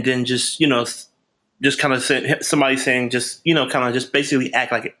 And then just kind of somebody saying, kind of just basically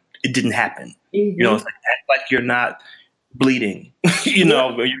act like it didn't happen. It's act like you're not bleeding,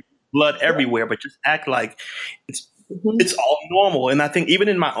 your blood everywhere, but just act like it's all normal. And I think even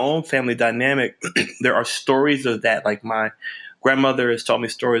in my own family dynamic, there are stories of that. Like my grandmother has told me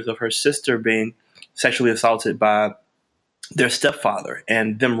stories of her sister being sexually assaulted by their stepfather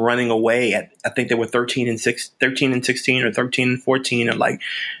and them running away at, I think they were 13 and 16 or 13 and 14. And the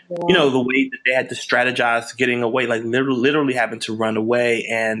way that they had to strategize getting away, literally having to run away.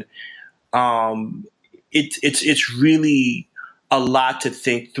 And it's really a lot to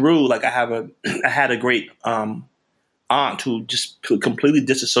think through. I had a great aunt who just completely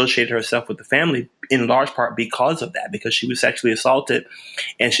disassociated herself with the family, in large part because of that, because she was sexually assaulted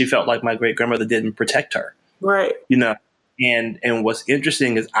and she felt like my great grandmother didn't protect her. Right. And what's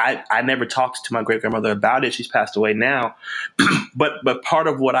interesting is I never talked to my great grandmother about it. She's passed away now. but part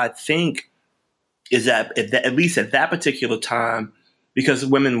of what I think is that at least at that particular time, because a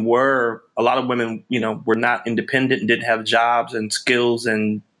lot of women, were not independent and didn't have jobs and skills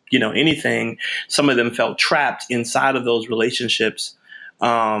and anything. Some of them felt trapped inside of those relationships,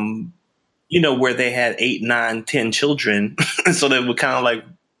 where they had 8, 9, 10 children. So they were kind of like,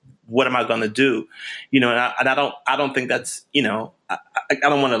 what am I going to do? And I don't think that's, I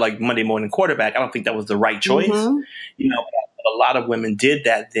don't want to Monday morning quarterback. I don't think that was the right choice. But a lot of women did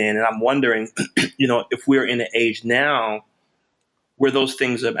that then. And I'm wondering, if we're in an age now where those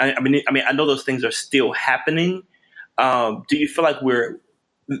things are, I mean, I know those things are still happening. Do you feel like we're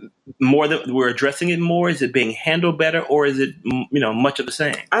addressing it more? Is it being handled better, or is it, much of the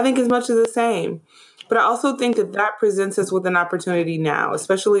same? I think it's much of the same. But I also think that presents us with an opportunity now,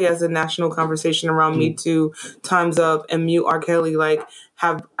 especially as a national conversation around Me Too, Time's Up, and Mute R. Kelly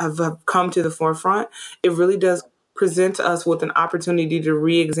have come to the forefront. It really does present us with an opportunity to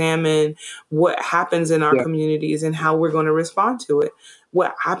re-examine what happens in our communities and how we're going to respond to it.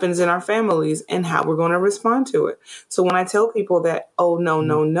 What happens in our families and how we're going to respond to it. So when I tell people that, oh,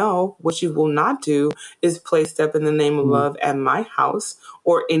 no, what you will not do is play Step in the Name of Love at my house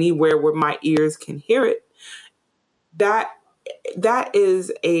or anywhere where my ears can hear it, that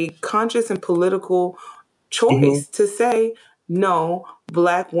is a conscious and political choice to say, no,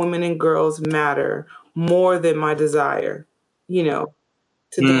 Black women and girls matter more than my desire, to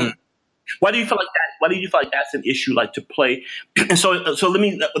them. Why do you feel like that? Why do you feel like that's an issue, to play? And so let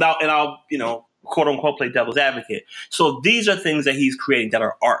me, I'll, quote unquote, play devil's advocate. So these are things that he's creating that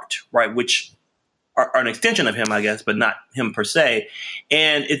are art, right? Which are an extension of him, I guess, but not him per se.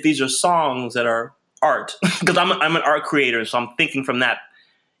 And if these are songs that are art, because I'm an art creator, so I'm thinking from that,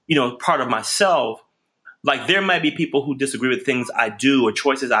 part of myself. There might be people who disagree with things I do or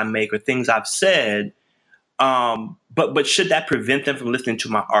choices I make or things I've said. But should that prevent them from listening to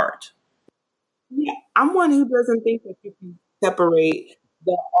my art? Yeah, I'm one who doesn't think that you can separate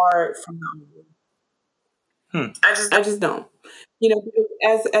the art from the art. I just don't.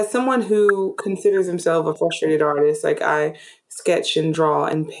 Because as someone who considers himself a frustrated artist, I sketch and draw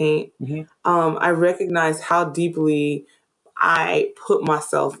and paint, I recognize how deeply I put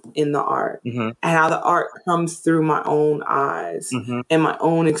myself in the art and how the art comes through my own eyes and my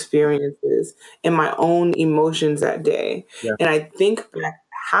own experiences and my own emotions that day. Yeah. And I think back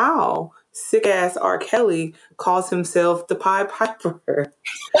how sick ass R. Kelly calls himself the Pied Piper,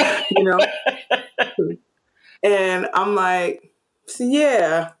 you know? And I'm like, so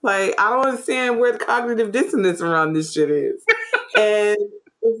yeah, like, I don't understand where the cognitive dissonance around this shit is. And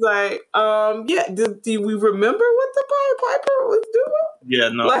it's like, yeah, do we remember what the Pied Piper was doing? Yeah,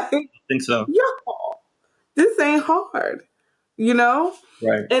 no, Like, I think so. y'all, this ain't hard, you know?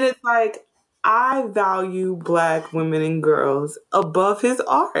 Right. And it's like, I value Black women and girls above his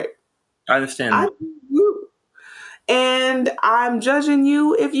art. I understand. I do. And I'm judging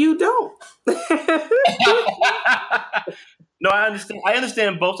you if you don't. No, I understand. I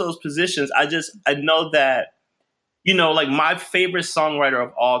understand both of those positions. I know that, like my favorite songwriter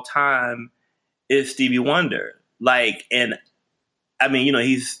of all time is Stevie Wonder. Like, and I mean,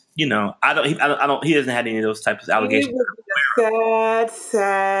 he's, he hasn't had any of those types of allegations. It would be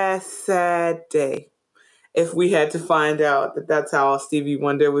a sad day if we had to find out that that's how Stevie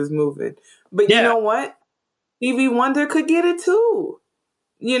Wonder was moving. But you know what? Stevie Wonder could get it too.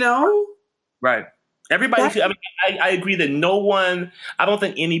 Right. Everybody should. I mean, I agree that I don't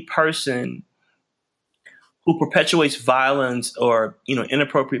think any person who perpetuates violence or,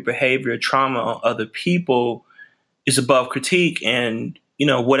 inappropriate behavior, trauma on other people is above critique, and,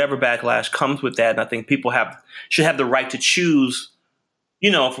 whatever backlash comes with that. And I think people should have the right to choose,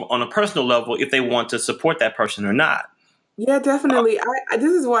 on a personal level, if they want to support that person or not. Yeah, definitely.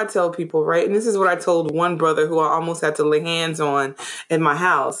 This is what I tell people, right? And this is what I told one brother who I almost had to lay hands on in my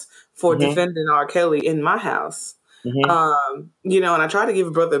house for defending R. Kelly in my house. And I tried to give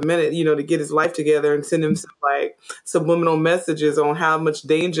a brother a minute, to get his life together and send him some subliminal messages on how much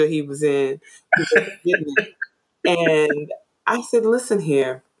danger he was in. And I said, listen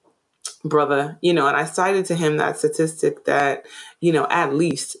here, brother, and I cited to him that statistic that, at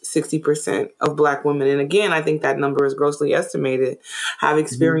least 60% of Black women, and again, I think that number is grossly estimated, have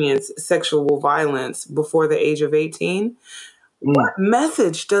experienced sexual violence before the age of 18. What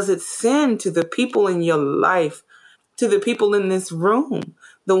message does it send to the people in your life, to the people in this room,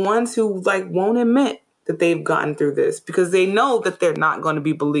 the ones who won't admit that they've gotten through this because they know that they're not going to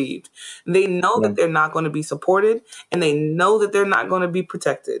be believed. They know that they're not going to be supported, and they know that they're not going to be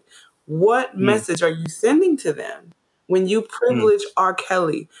protected. What message are you sending to them when you privilege R.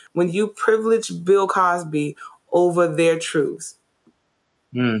 Kelly, when you privilege Bill Cosby over their truths?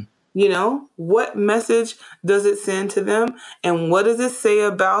 What message does it send to them? And what does it say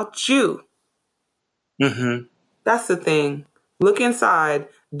about you? That's the thing. Look inside,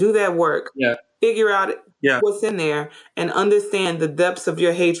 do that work, figure out what's in there, and understand the depths of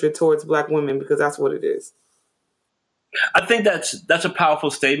your hatred towards Black women, because that's what it is. I think that's a powerful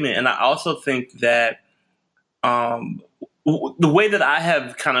statement. And I also think that the way that I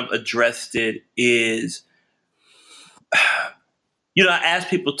have kind of addressed it is, I ask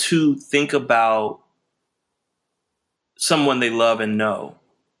people to think about someone they love and know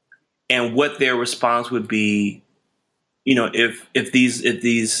and what their response would be, if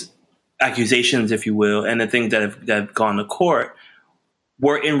these accusations, if you will, and the things that have gone to court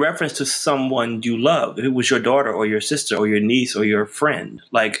were in reference to someone you love. If it was your daughter or your sister or your niece or your friend,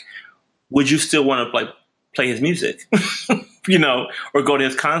 would you still want to play his music, or go to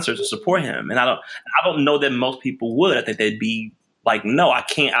his concerts or support him? And I don't know that most people would. I think they'd be like, no, I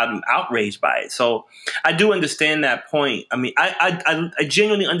can't. I'm outraged by it. So I do understand that point. I mean, I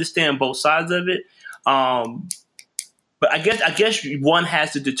genuinely understand both sides of it. But I guess one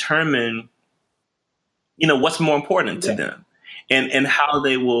has to determine, what's more important to them. And how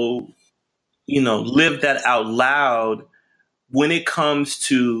they will, live that out loud when it comes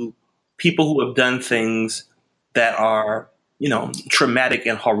to people who have done things that are, traumatic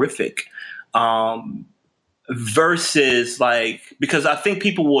and horrific, versus because I think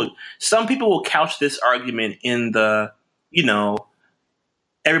some people will couch this argument in the,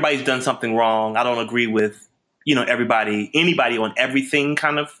 everybody's done something wrong. I don't agree with, anybody on everything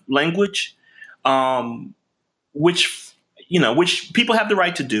kind of language, which people have the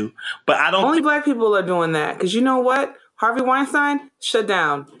right to do, but I don't. Only Black people are doing that, because you know what? Harvey Weinstein, shut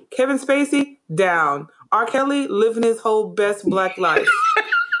down. Kevin Spacey, down. R. Kelly, living his whole best Black life.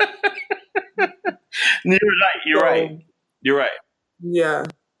 You're right. Yeah.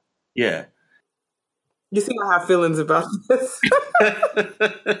 Yeah. You see, I have feelings about this.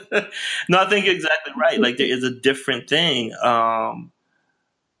 No, I think you're exactly right. There is a different thing. I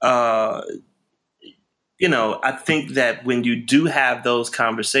think that when you do have those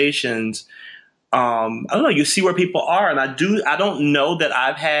conversations, I don't know, you see where people are. And I don't know that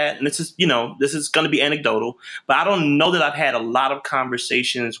I've had, and this is going to be anecdotal, but I don't know that I've had a lot of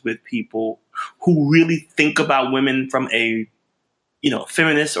conversations with people who really think about women from a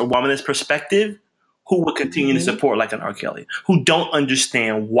feminist or womanist perspective who would continue to support like an R. Kelly, who don't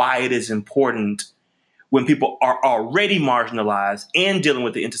understand why it is important when people are already marginalized and dealing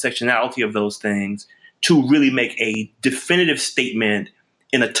with the intersectionality of those things to really make a definitive statement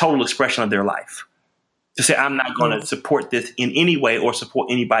in a total expression of their life. To say, I'm not going to support this in any way or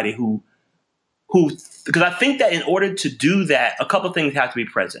support anybody who, because I think that in order to do that, a couple of things have to be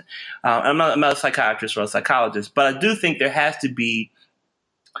present. I'm not a psychiatrist or a psychologist, but I do think there has to be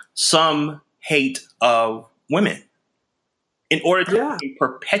some hate of women in order to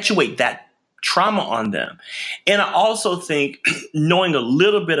perpetuate that trauma on them. And I also think knowing a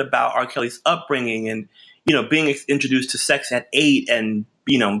little bit about R. Kelly's upbringing and, being introduced to sex at 8 and,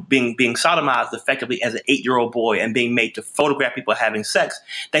 being sodomized effectively as an 8-year-old boy and being made to photograph people having sex,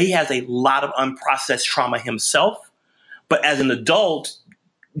 that he has a lot of unprocessed trauma himself. But as an adult,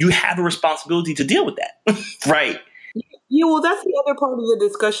 you have a responsibility to deal with that. Right. Yeah, well, that's the other part of the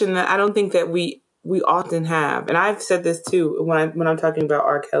discussion that I don't think that we often have. And I've said this too when I'm talking about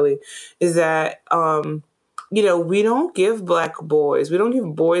R. Kelly, is that, we don't give Black boys, we don't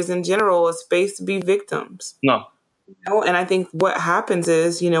give boys in general a space to be victims. No. And I think what happens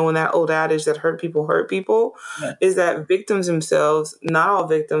is, when that old adage that hurt people, is that victims themselves, not all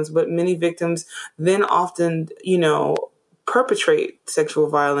victims, but many victims then often, perpetrate sexual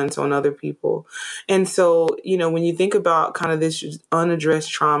violence on other people. And so, when you think about kind of this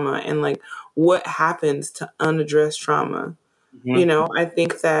unaddressed trauma and like what happens to unaddressed trauma, I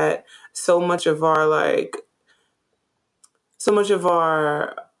think that so much of our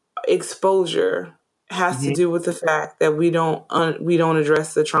exposure has to do with the fact that we don't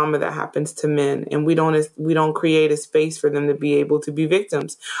address the trauma that happens to men, and we don't create a space for them to be able to be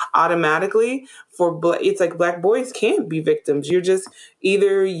victims automatically. It's like Black boys can't be victims. You're just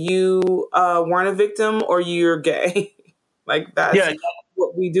either you weren't a victim or you're gay. Like that's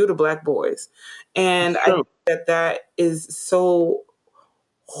what we do to Black boys, and I think that is so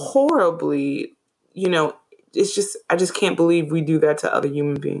horribly, it's just I just can't believe we do that to other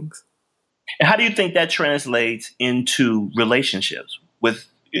human beings. And how do you think that translates into relationships with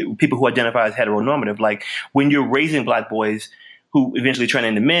people who identify as heteronormative? Like when you're raising Black boys who eventually turn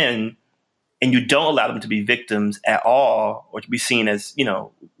into men and you don't allow them to be victims at all or to be seen as,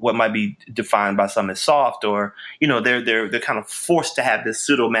 what might be defined by some as soft or, they're kind of forced to have this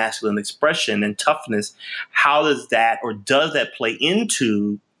pseudo masculine expression and toughness. How does that play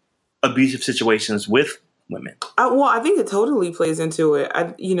into abusive situations with women? Well, I think it totally plays into it.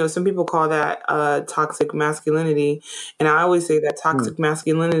 Some people call that toxic masculinity. And I always say that toxic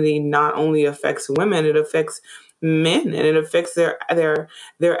masculinity not only affects women, it affects men, and it affects their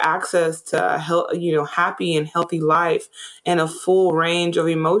access to happy and healthy life and a full range of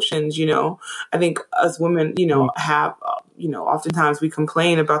emotions. I think us women, have, oftentimes we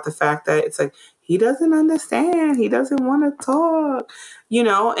complain about the fact that it's like, he doesn't understand. He doesn't want to talk,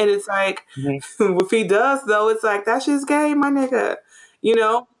 and it's like, if he does, though, it's like, that's just gay, my nigga,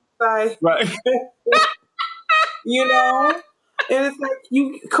 like, right. And it's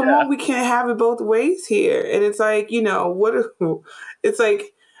like, come on, we can't have it both ways here. And it's like, it's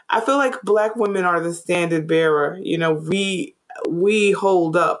like, I feel like Black women are the standard bearer. We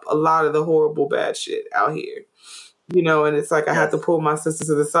hold up a lot of the horrible bad shit out here. And it's like, I have to pull my sisters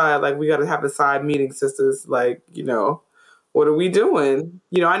to the side. Like, we got to have a side meeting, sisters. Like, what are we doing?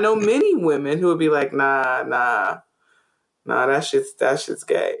 I know many women who would be like, nah, that shit's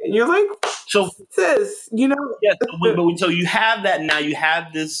gay. And you're like, so sis, Yeah, so you have that now. You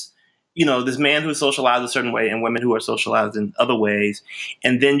have this, this man who's socialized a certain way and women who are socialized in other ways.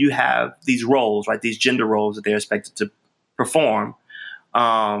 And then you have these roles, right? These gender roles that they're expected to perform.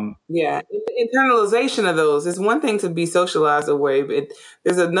 Internalization of those. It's one thing to be socialized away, but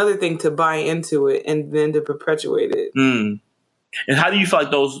there's another thing to buy into it and then to perpetuate it. And how do you feel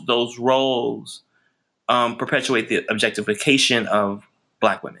like those roles perpetuate the objectification of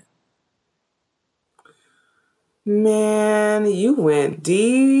Black women? Man, you went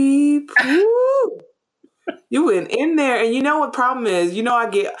deep. You went in there, and you know what problem is? I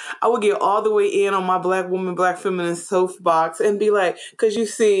would get all the way in on my Black woman, Black feminist soapbox and be like, because you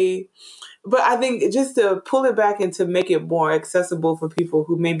see, but I think just to pull it back and to make it more accessible for people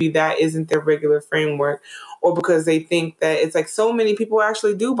who maybe that isn't their regular framework, or because they think that it's like so many people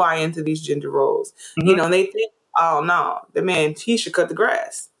actually do buy into these gender roles, and they think, oh no, the man, he should cut the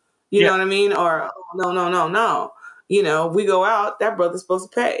grass. You know what I mean? Or no. We go out, that brother's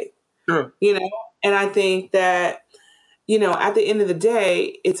supposed to pay. Sure. And I think that, at the end of the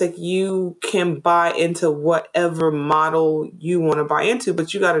day, it's like you can buy into whatever model you want to buy into,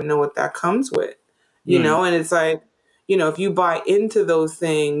 but you got to know what that comes with, and it's like, if you buy into those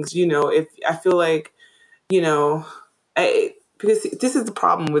things, if I feel like, because this is the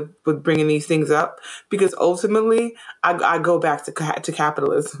problem with bringing these things up, because ultimately I go back to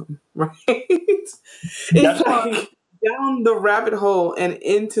capitalism, right? It's like down the rabbit hole and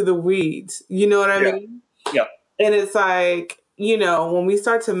into the weeds. You know what I mean? Yeah. And it's like, when we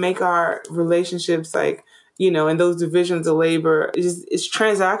start to make our relationships like, and those divisions of labor, it's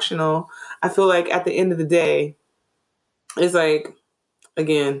transactional. I feel like at the end of the day, it's like,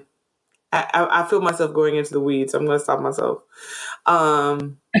 again, I feel myself going into the weeds. I'm going to stop myself. But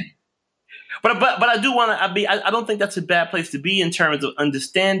I do want to. I don't think that's a bad place to be in terms of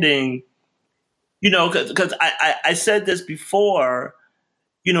understanding. Because I said this before,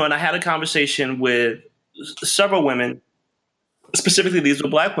 and I had a conversation with several women. Specifically, these were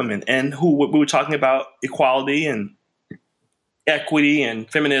Black women, and we were talking about equality and equity and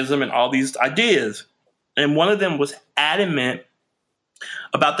feminism and all these ideas. And one of them was adamant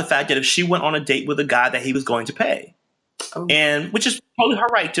about the fact that if she went on a date with a guy, that he was going to pay. Oh. And which is totally her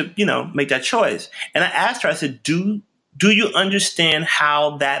right to, make that choice. And I asked her, I said, do you understand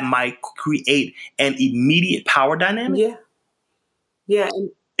how that might create an immediate power dynamic? Yeah. Yeah.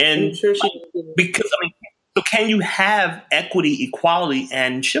 And sure because, so can you have equity, equality,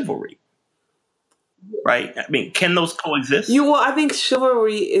 and chivalry? Right? Can those coexist? Well, I think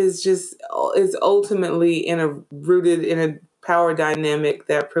chivalry is ultimately rooted in a power dynamic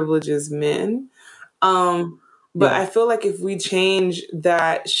that privileges men. But I feel like if we change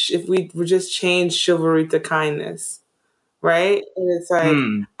that, if we just change chivalry to kindness, right? And it's like,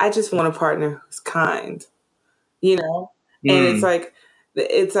 I just want a partner who's kind, And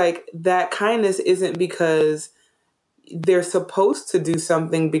it's like that kindness isn't because they're supposed to do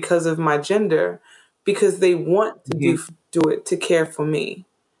something because of my gender, because they want to do it to care for me.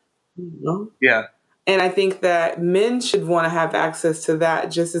 Yeah. And I think that men should want to have access to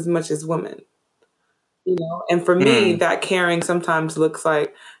that just as much as women. And for me, that caring sometimes looks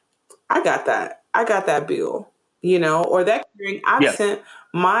like, I got that bill, or that caring, I've sent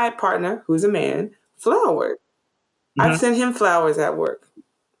my partner, who's a man, flowers. I've sent him flowers at work,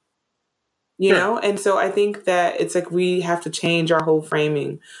 and so I think that it's like we have to change our whole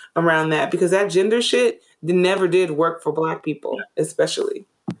framing around that, because that gender shit never did work for Black people, especially.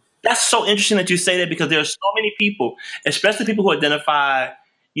 That's so interesting that you say that, because there are so many people, especially people who identify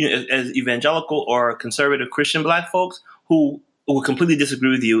as evangelical or conservative Christian Black folks, who will completely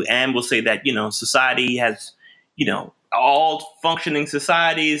disagree with you and will say that, society has, all functioning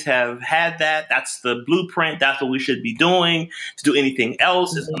societies have had that. That's the blueprint. That's what we should be doing. To do anything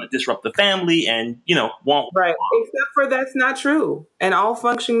else is going to disrupt the family and, won't. Right. Except for that's not true. And all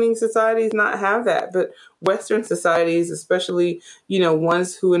functioning societies not have that. But Western societies, especially,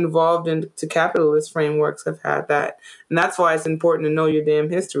 ones who involved into capitalist frameworks, have had that. And that's why it's important to know your damn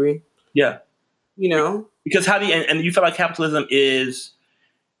history. Yeah. Because and you feel like capitalism,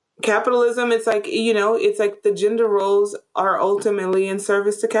 it's like, it's like the gender roles are ultimately in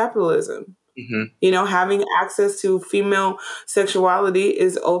service to capitalism. Having access to female sexuality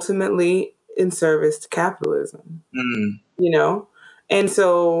is ultimately in service to capitalism. And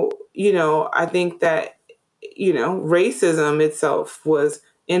so, I think that, racism itself was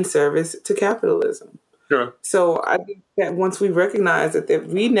in service to capitalism. Sure. So I think that once we recognize that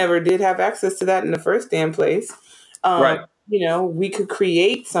we never did have access to that in the first damn place, right. We could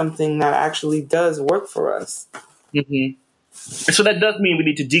create something that actually does work for us. So that does mean we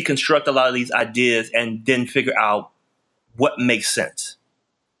need to deconstruct a lot of these ideas and then figure out what makes sense.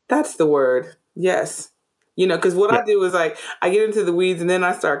 That's the word. Yes. Because what I do is like, I get into the weeds and then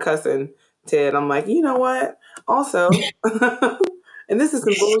I start cussing Ted. I'm like, you know what? Also, and this is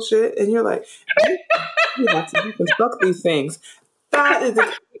some bullshit. And you're like, you have to deconstruct these things. That is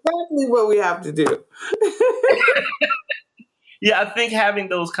exactly what we have to do. Yeah, I think having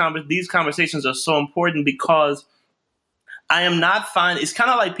these conversations are so important, because I am not it's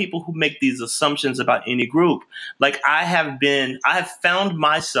kind of like people who make these assumptions about any group. Like I have found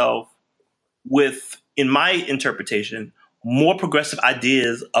myself with, in my interpretation, more progressive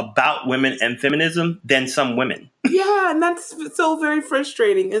ideas about women and feminism than some women. Yeah, and that's so very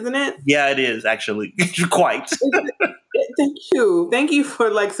frustrating, isn't it? Yeah, it is actually. Quite. Thank you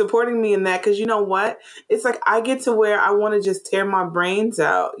for supporting me in that, because you know what? It's like I get to where I want to just tear my brains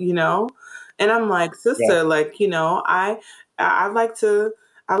out, and I'm like, sister,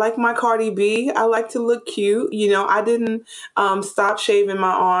 I like my Cardi B. I like to look cute. I didn't stop shaving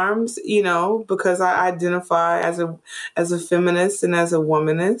my arms, because I identify as a feminist and as a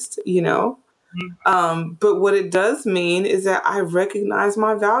womanist, But what it does mean is that I recognize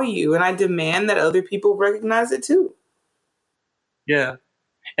my value and I demand that other people recognize it too. Yeah.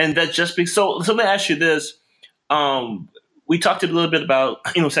 And that just be so let me ask you this. We talked a little bit about,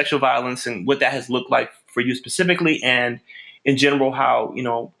 sexual violence and what that has looked like for you specifically, and in general, how,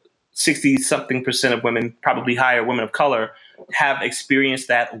 60 something percent of women, probably higher, women of color, have experienced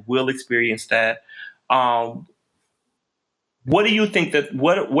that, will experience that. Um, what do you think that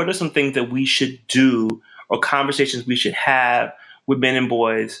what are some things that we should do, or conversations we should have with men and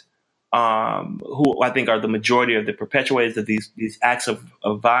boys, who I think are the majority of the perpetuators of these acts of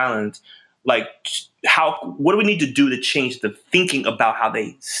violence? Like, what do we need to do to change the thinking about how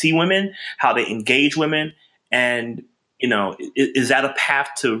they see women, how they engage women, and is that a path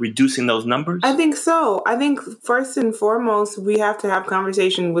to reducing those numbers? I think so. I think first and foremost, we have to have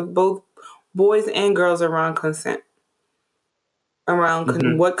conversation with both boys and girls around consent,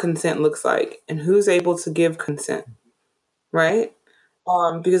 around what consent looks like and who's able to give consent, right?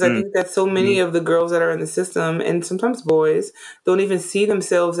 Because I think that so many of the girls that are in the system, and sometimes boys, don't even see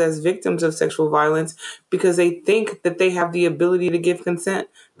themselves as victims of sexual violence because they think that they have the ability to give consent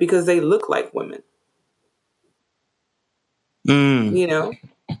because they look like women. You're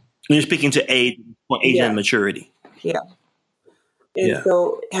speaking to age and maturity. Yeah. And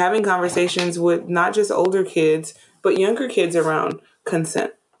so having conversations with not just older kids, but younger kids around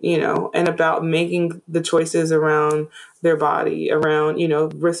consent, and about making the choices around their body, around,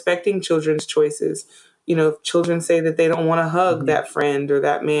 respecting children's choices. If children say that they don't want to hug that friend or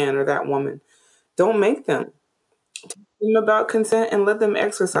that man or that woman, don't make them. Talk to them about consent and let them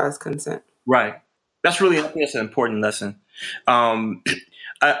exercise consent. Right. I think that's an important lesson.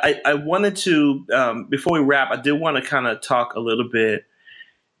 I wanted to, before we wrap, I did want to kind of talk a little bit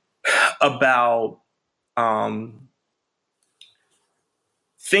about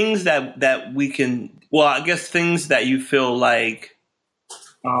things that we can, I guess things that you feel like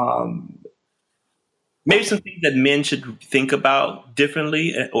maybe some things that men should think about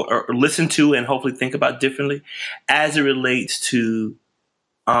differently, or listen to and hopefully think about differently as it relates to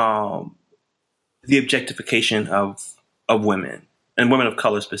the objectification of women and women of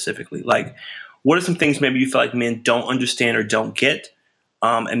color specifically. Like, what are some things maybe you feel like men don't understand or don't get,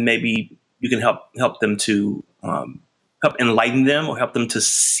 and maybe you can help them to help enlighten them, or help them to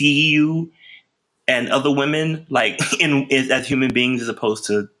see you and other women like as human beings as opposed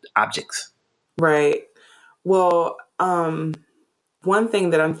to objects. Right. Well, one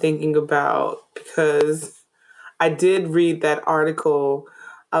thing that I'm thinking about, because I did read that article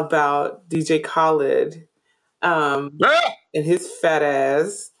about DJ Khaled and his fat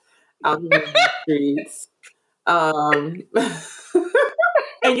ass out in the streets. And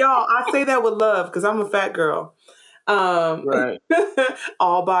y'all, I say that with love because I'm a fat girl. Right.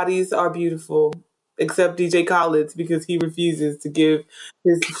 All bodies are beautiful except DJ Khaled's because he refuses to give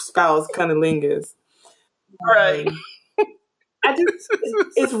his spouse cunnilingus. Right.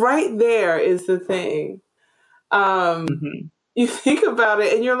 It's right there is the thing. You think about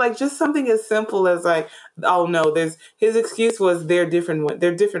it and you're like, just something as simple as like, oh no, his excuse was they're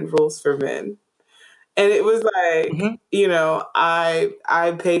different rules for men. And it was like,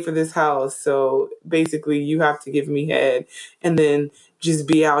 I pay for this house, so basically you have to give me head and then just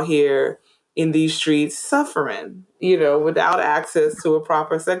be out here in these streets suffering, without access to a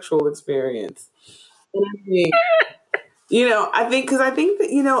proper sexual experience. I think that,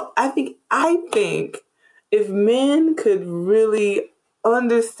 I think if men could really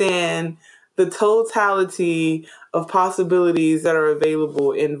understand the totality of possibilities that are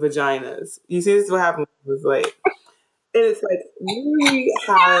available in vaginas. You see, this is what happens. It's like we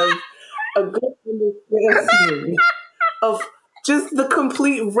have a good understanding of just the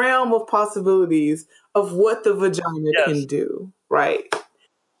complete realm of possibilities of what the vagina can do, right?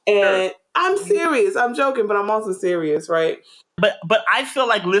 And I'm serious. I'm joking, but I'm also serious, right? But I feel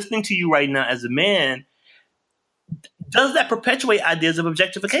like listening to you right now as a man, does that perpetuate ideas of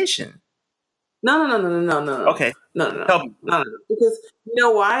objectification? No. Okay. No. Because you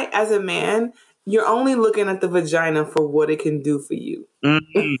know why? As a man, you're only looking at the vagina for what it can do for you.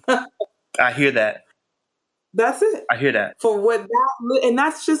 I hear that. That's it. I hear that. And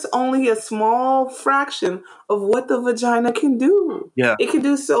that's just only a small fraction of what the vagina can do. Yeah. It can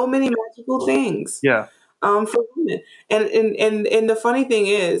do so many magical things. Yeah. For women. And the funny thing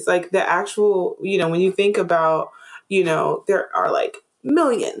is, like, the actual, when you think about, there are like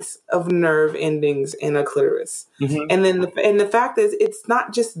millions of nerve endings in a clitoris. And then the fact is, it's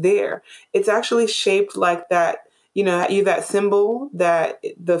not just there. It's actually shaped like that, that symbol, that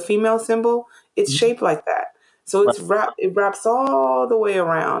the female symbol, it's shaped like that. So it wraps all the way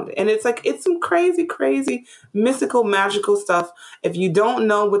around. And it's like, it's some crazy, crazy, mystical, magical stuff. If you don't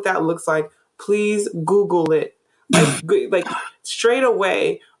know what that looks like, please Google it. Like straight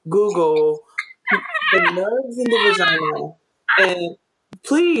away, Google the nerves in the vagina, and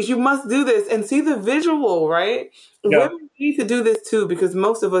please, you must do this and see the visual, right? Yeah. Women need to do this too, because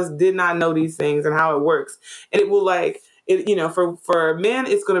most of us did not know these things and how it works. And it will for men,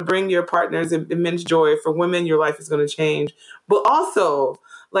 it's going to bring your partners immense joy. For women, your life is going to change. But also,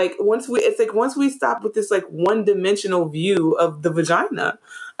 like once we stop with this like one-dimensional view of the vagina,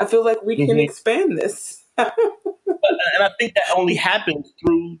 I feel like we can expand this. And I think that only happens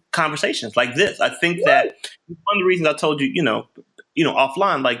through conversations like this. I think that one of the reasons I told you,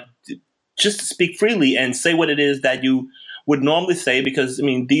 offline, like just to speak freely and say what it is that you would normally say, because I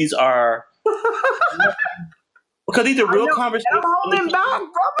mean, these are real conversations. I'm holding back,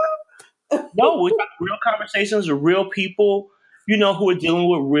 brother. No, we're talking real conversations with real people, who are dealing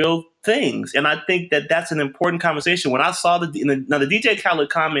with real things. And I think that that's an important conversation. When I saw the DJ Khaled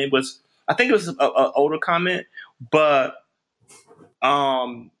comment I think it was an older comment, but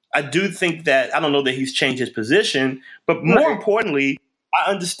I do think that, I don't know that he's changed his position, but more importantly, I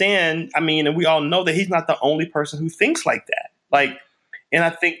understand, and we all know that he's not the only person who thinks like that. Like, and I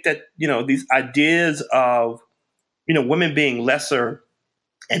think that, these ideas of, women being lesser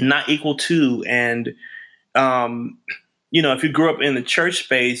and not equal to, and, if you grew up in the church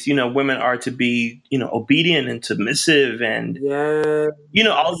space, women are to be, obedient and submissive and,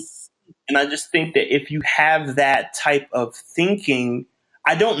 all. And I just think that if you have that type of thinking,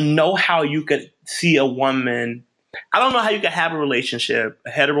 I don't know how you could see a woman. I don't know how you could have a relationship, a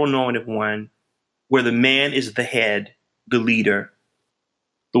heteronormative one, where the man is the head, the leader,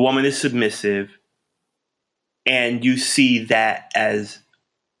 the woman is submissive, and you see her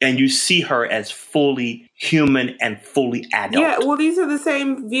as fully human and fully adult. Yeah, well, these are the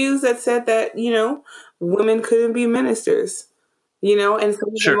same views that said that, women couldn't be ministers, and some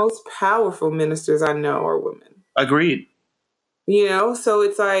of the most powerful ministers I know are women. Agreed. So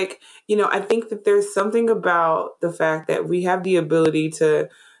it's like, I think that there's something about the fact that we have the ability to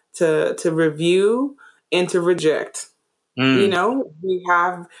review and to reject. We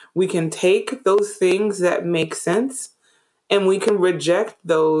can take those things that make sense and we can reject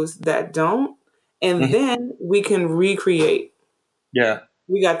those that don't. And then we can recreate. Yeah.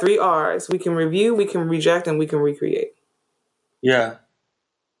 We got 3 R's. We can review, we can reject, and we can recreate. Yeah.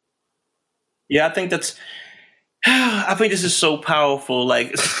 Yeah, I think this is so powerful,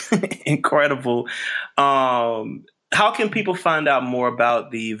 like incredible. How can people find out more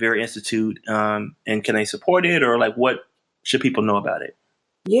about the Vera Institute, and can they support it, or like what should people know about it?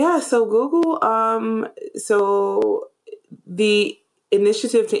 Yeah, so Google, so the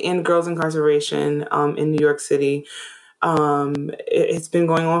initiative to end girls' incarceration in New York City, it's been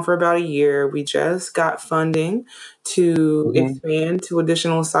going on for about a year. We just got funding to expand to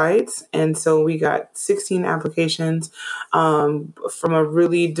additional sites. And so we got 16 applications from a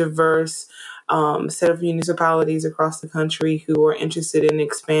really diverse set of municipalities across the country who are interested in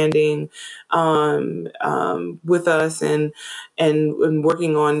expanding with us and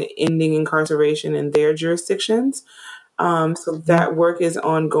working on ending incarceration in their jurisdictions. So that work is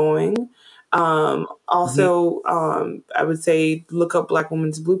ongoing. Also, I would say look up Black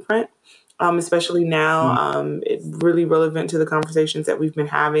Women's Blueprint, especially now. It's really relevant to the conversations that we've been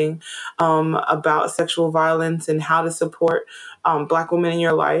having about sexual violence and how to support Black women in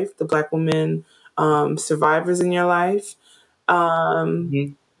your life, the Black women survivors in your life.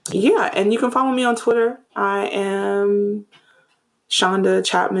 Yeah, and you can follow me on Twitter. I am Shonda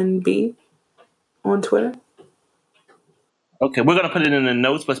Chapman B on Twitter. Okay, we're going to put it in the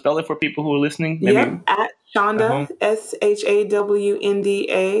notes, but spell it for people who are listening. Yep, at Shonda,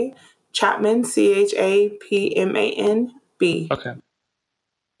 SHAWNDA, Chapman, CHAPMAN B. Okay.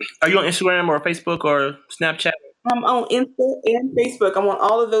 Are you on Instagram or Facebook or Snapchat? I'm on Insta and Facebook. I'm on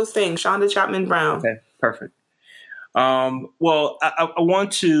all of those things. Shonda Chapman Brown. Okay, perfect. Well, I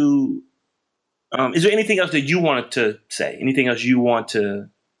want to... is there anything else that you wanted to say? Anything else you want to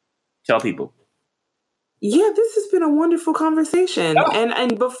tell people? Yeah, this has been a wonderful conversation. Oh.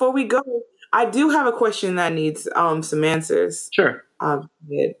 And before we go, I do have a question that needs some answers. Sure.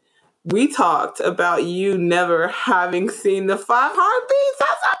 We talked about you never having seen the 5 Heartbeats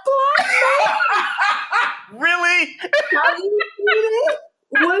as a black man. Really? Have you seen it?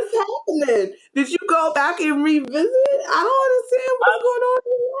 What's happening? Did you go back and revisit? I don't understand what's going on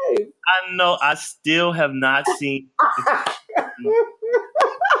in your life. I know. I still have not seen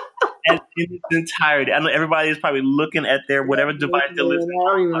in its entirety. I know everybody is probably looking at their whatever device they're listening. I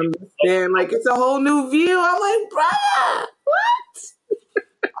don't even understand. Like, it's a whole new view. I'm like, bruh,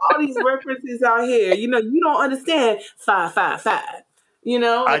 what? All these references out here. You don't understand 5, 5, 5. I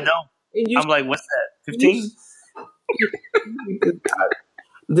don't. I'm like, what's that? 15?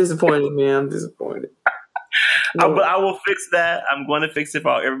 Disappointed, man. I'm disappointed. No. But I will fix that. I'm going to fix it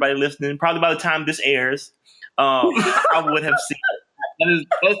for everybody listening. Probably by the time this airs, I would have seen it.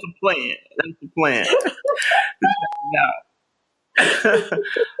 That's the plan. That's the plan.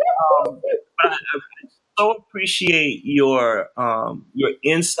 But I so appreciate your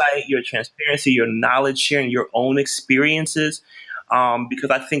insight, your transparency, your knowledge, sharing your own experiences, because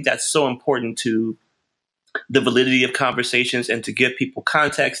I think that's so important to the validity of conversations and to give people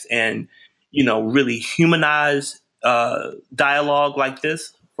context and really humanize dialogue like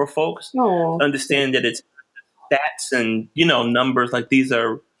this for folks. Understand that it's stats and numbers, like these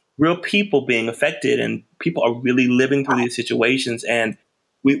are real people being affected, and people are really living through these situations, and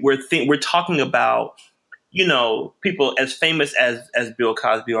we're talking about people as famous as Bill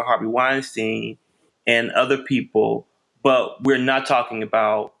Cosby or Harvey Weinstein and other people, but we're not talking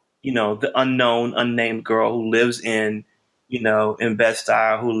about the unknown, unnamed girl who lives in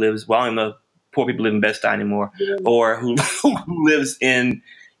Bed-Stuy, who lives the poor people live in Bed-Stuy anymore, or who lives in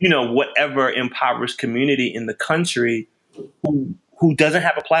whatever impoverished community in the country, who doesn't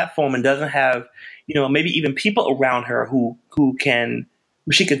have a platform and doesn't have maybe even people around her who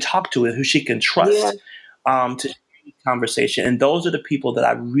she can talk to and who she can trust to conversation. And those are the people that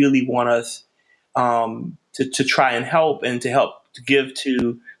I really want us to try and help, and to give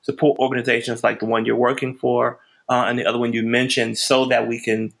to support organizations like the one you're working for and the other one you mentioned, so that we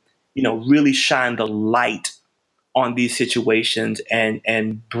can really shine the light on these situations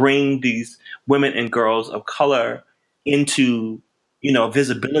and bring these women and girls of color into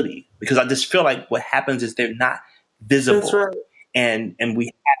visibility, because I just feel like what happens is they're not visible. That's right. And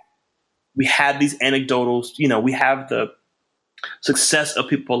we have these anecdotals, we have the success of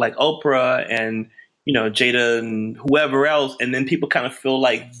people like Oprah and Jada and whoever else, and then people kind of feel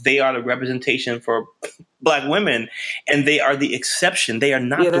like they are the representation for Black women, and they are the exception. They are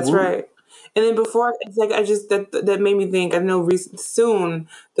not. Yeah, that's the rule. Right. And then before, it's like that made me think. I know soon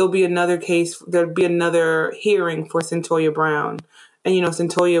there'll be another case. There'll be another hearing for Cyntoia Brown, and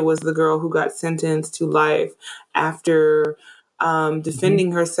Cyntoia was the girl who got sentenced to life after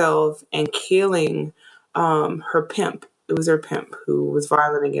defending herself and killing her pimp. It was her pimp who was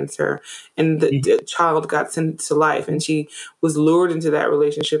violent against her, and the child got sentenced to life, and she was lured into that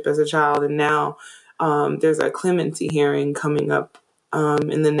relationship as a child, and now there's a clemency hearing coming up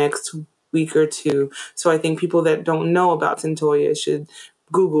in the next week or two. So I think people that don't know about Cyntoia should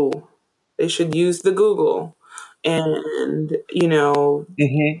Google. They should use the Google, and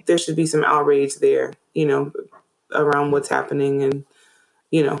there should be some outrage there, around what's happening, and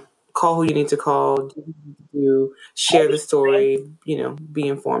call who you need to call, share the story, be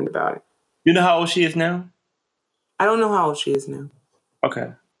informed about it. You know how old she is now? I don't know how old she is now.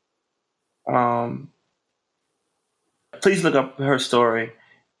 Okay. Please look up her story.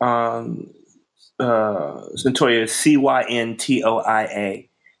 Cyntoia, Cyntoia,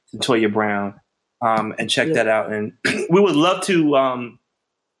 Cyntoia Brown, and check that out. And we would love to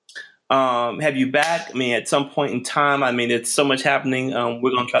have you back. I mean, at some point in time. I mean, it's so much happening.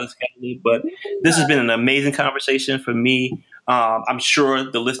 We're going to try to schedule it, but this has been an amazing conversation for me. I'm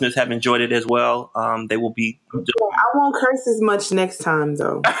sure the listeners have enjoyed it as well. They will be. I won't curse as much next time,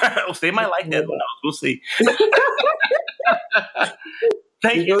 though. They might like that. Who knows? We'll see.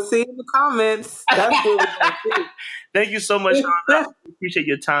 Thank you. You'll see in the comments. That's what we're going to see. Thank you so much, Shawnda. I appreciate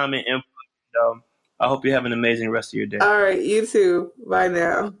your time and input. I hope you have an amazing rest of your day. All right, you too. Bye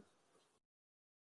now.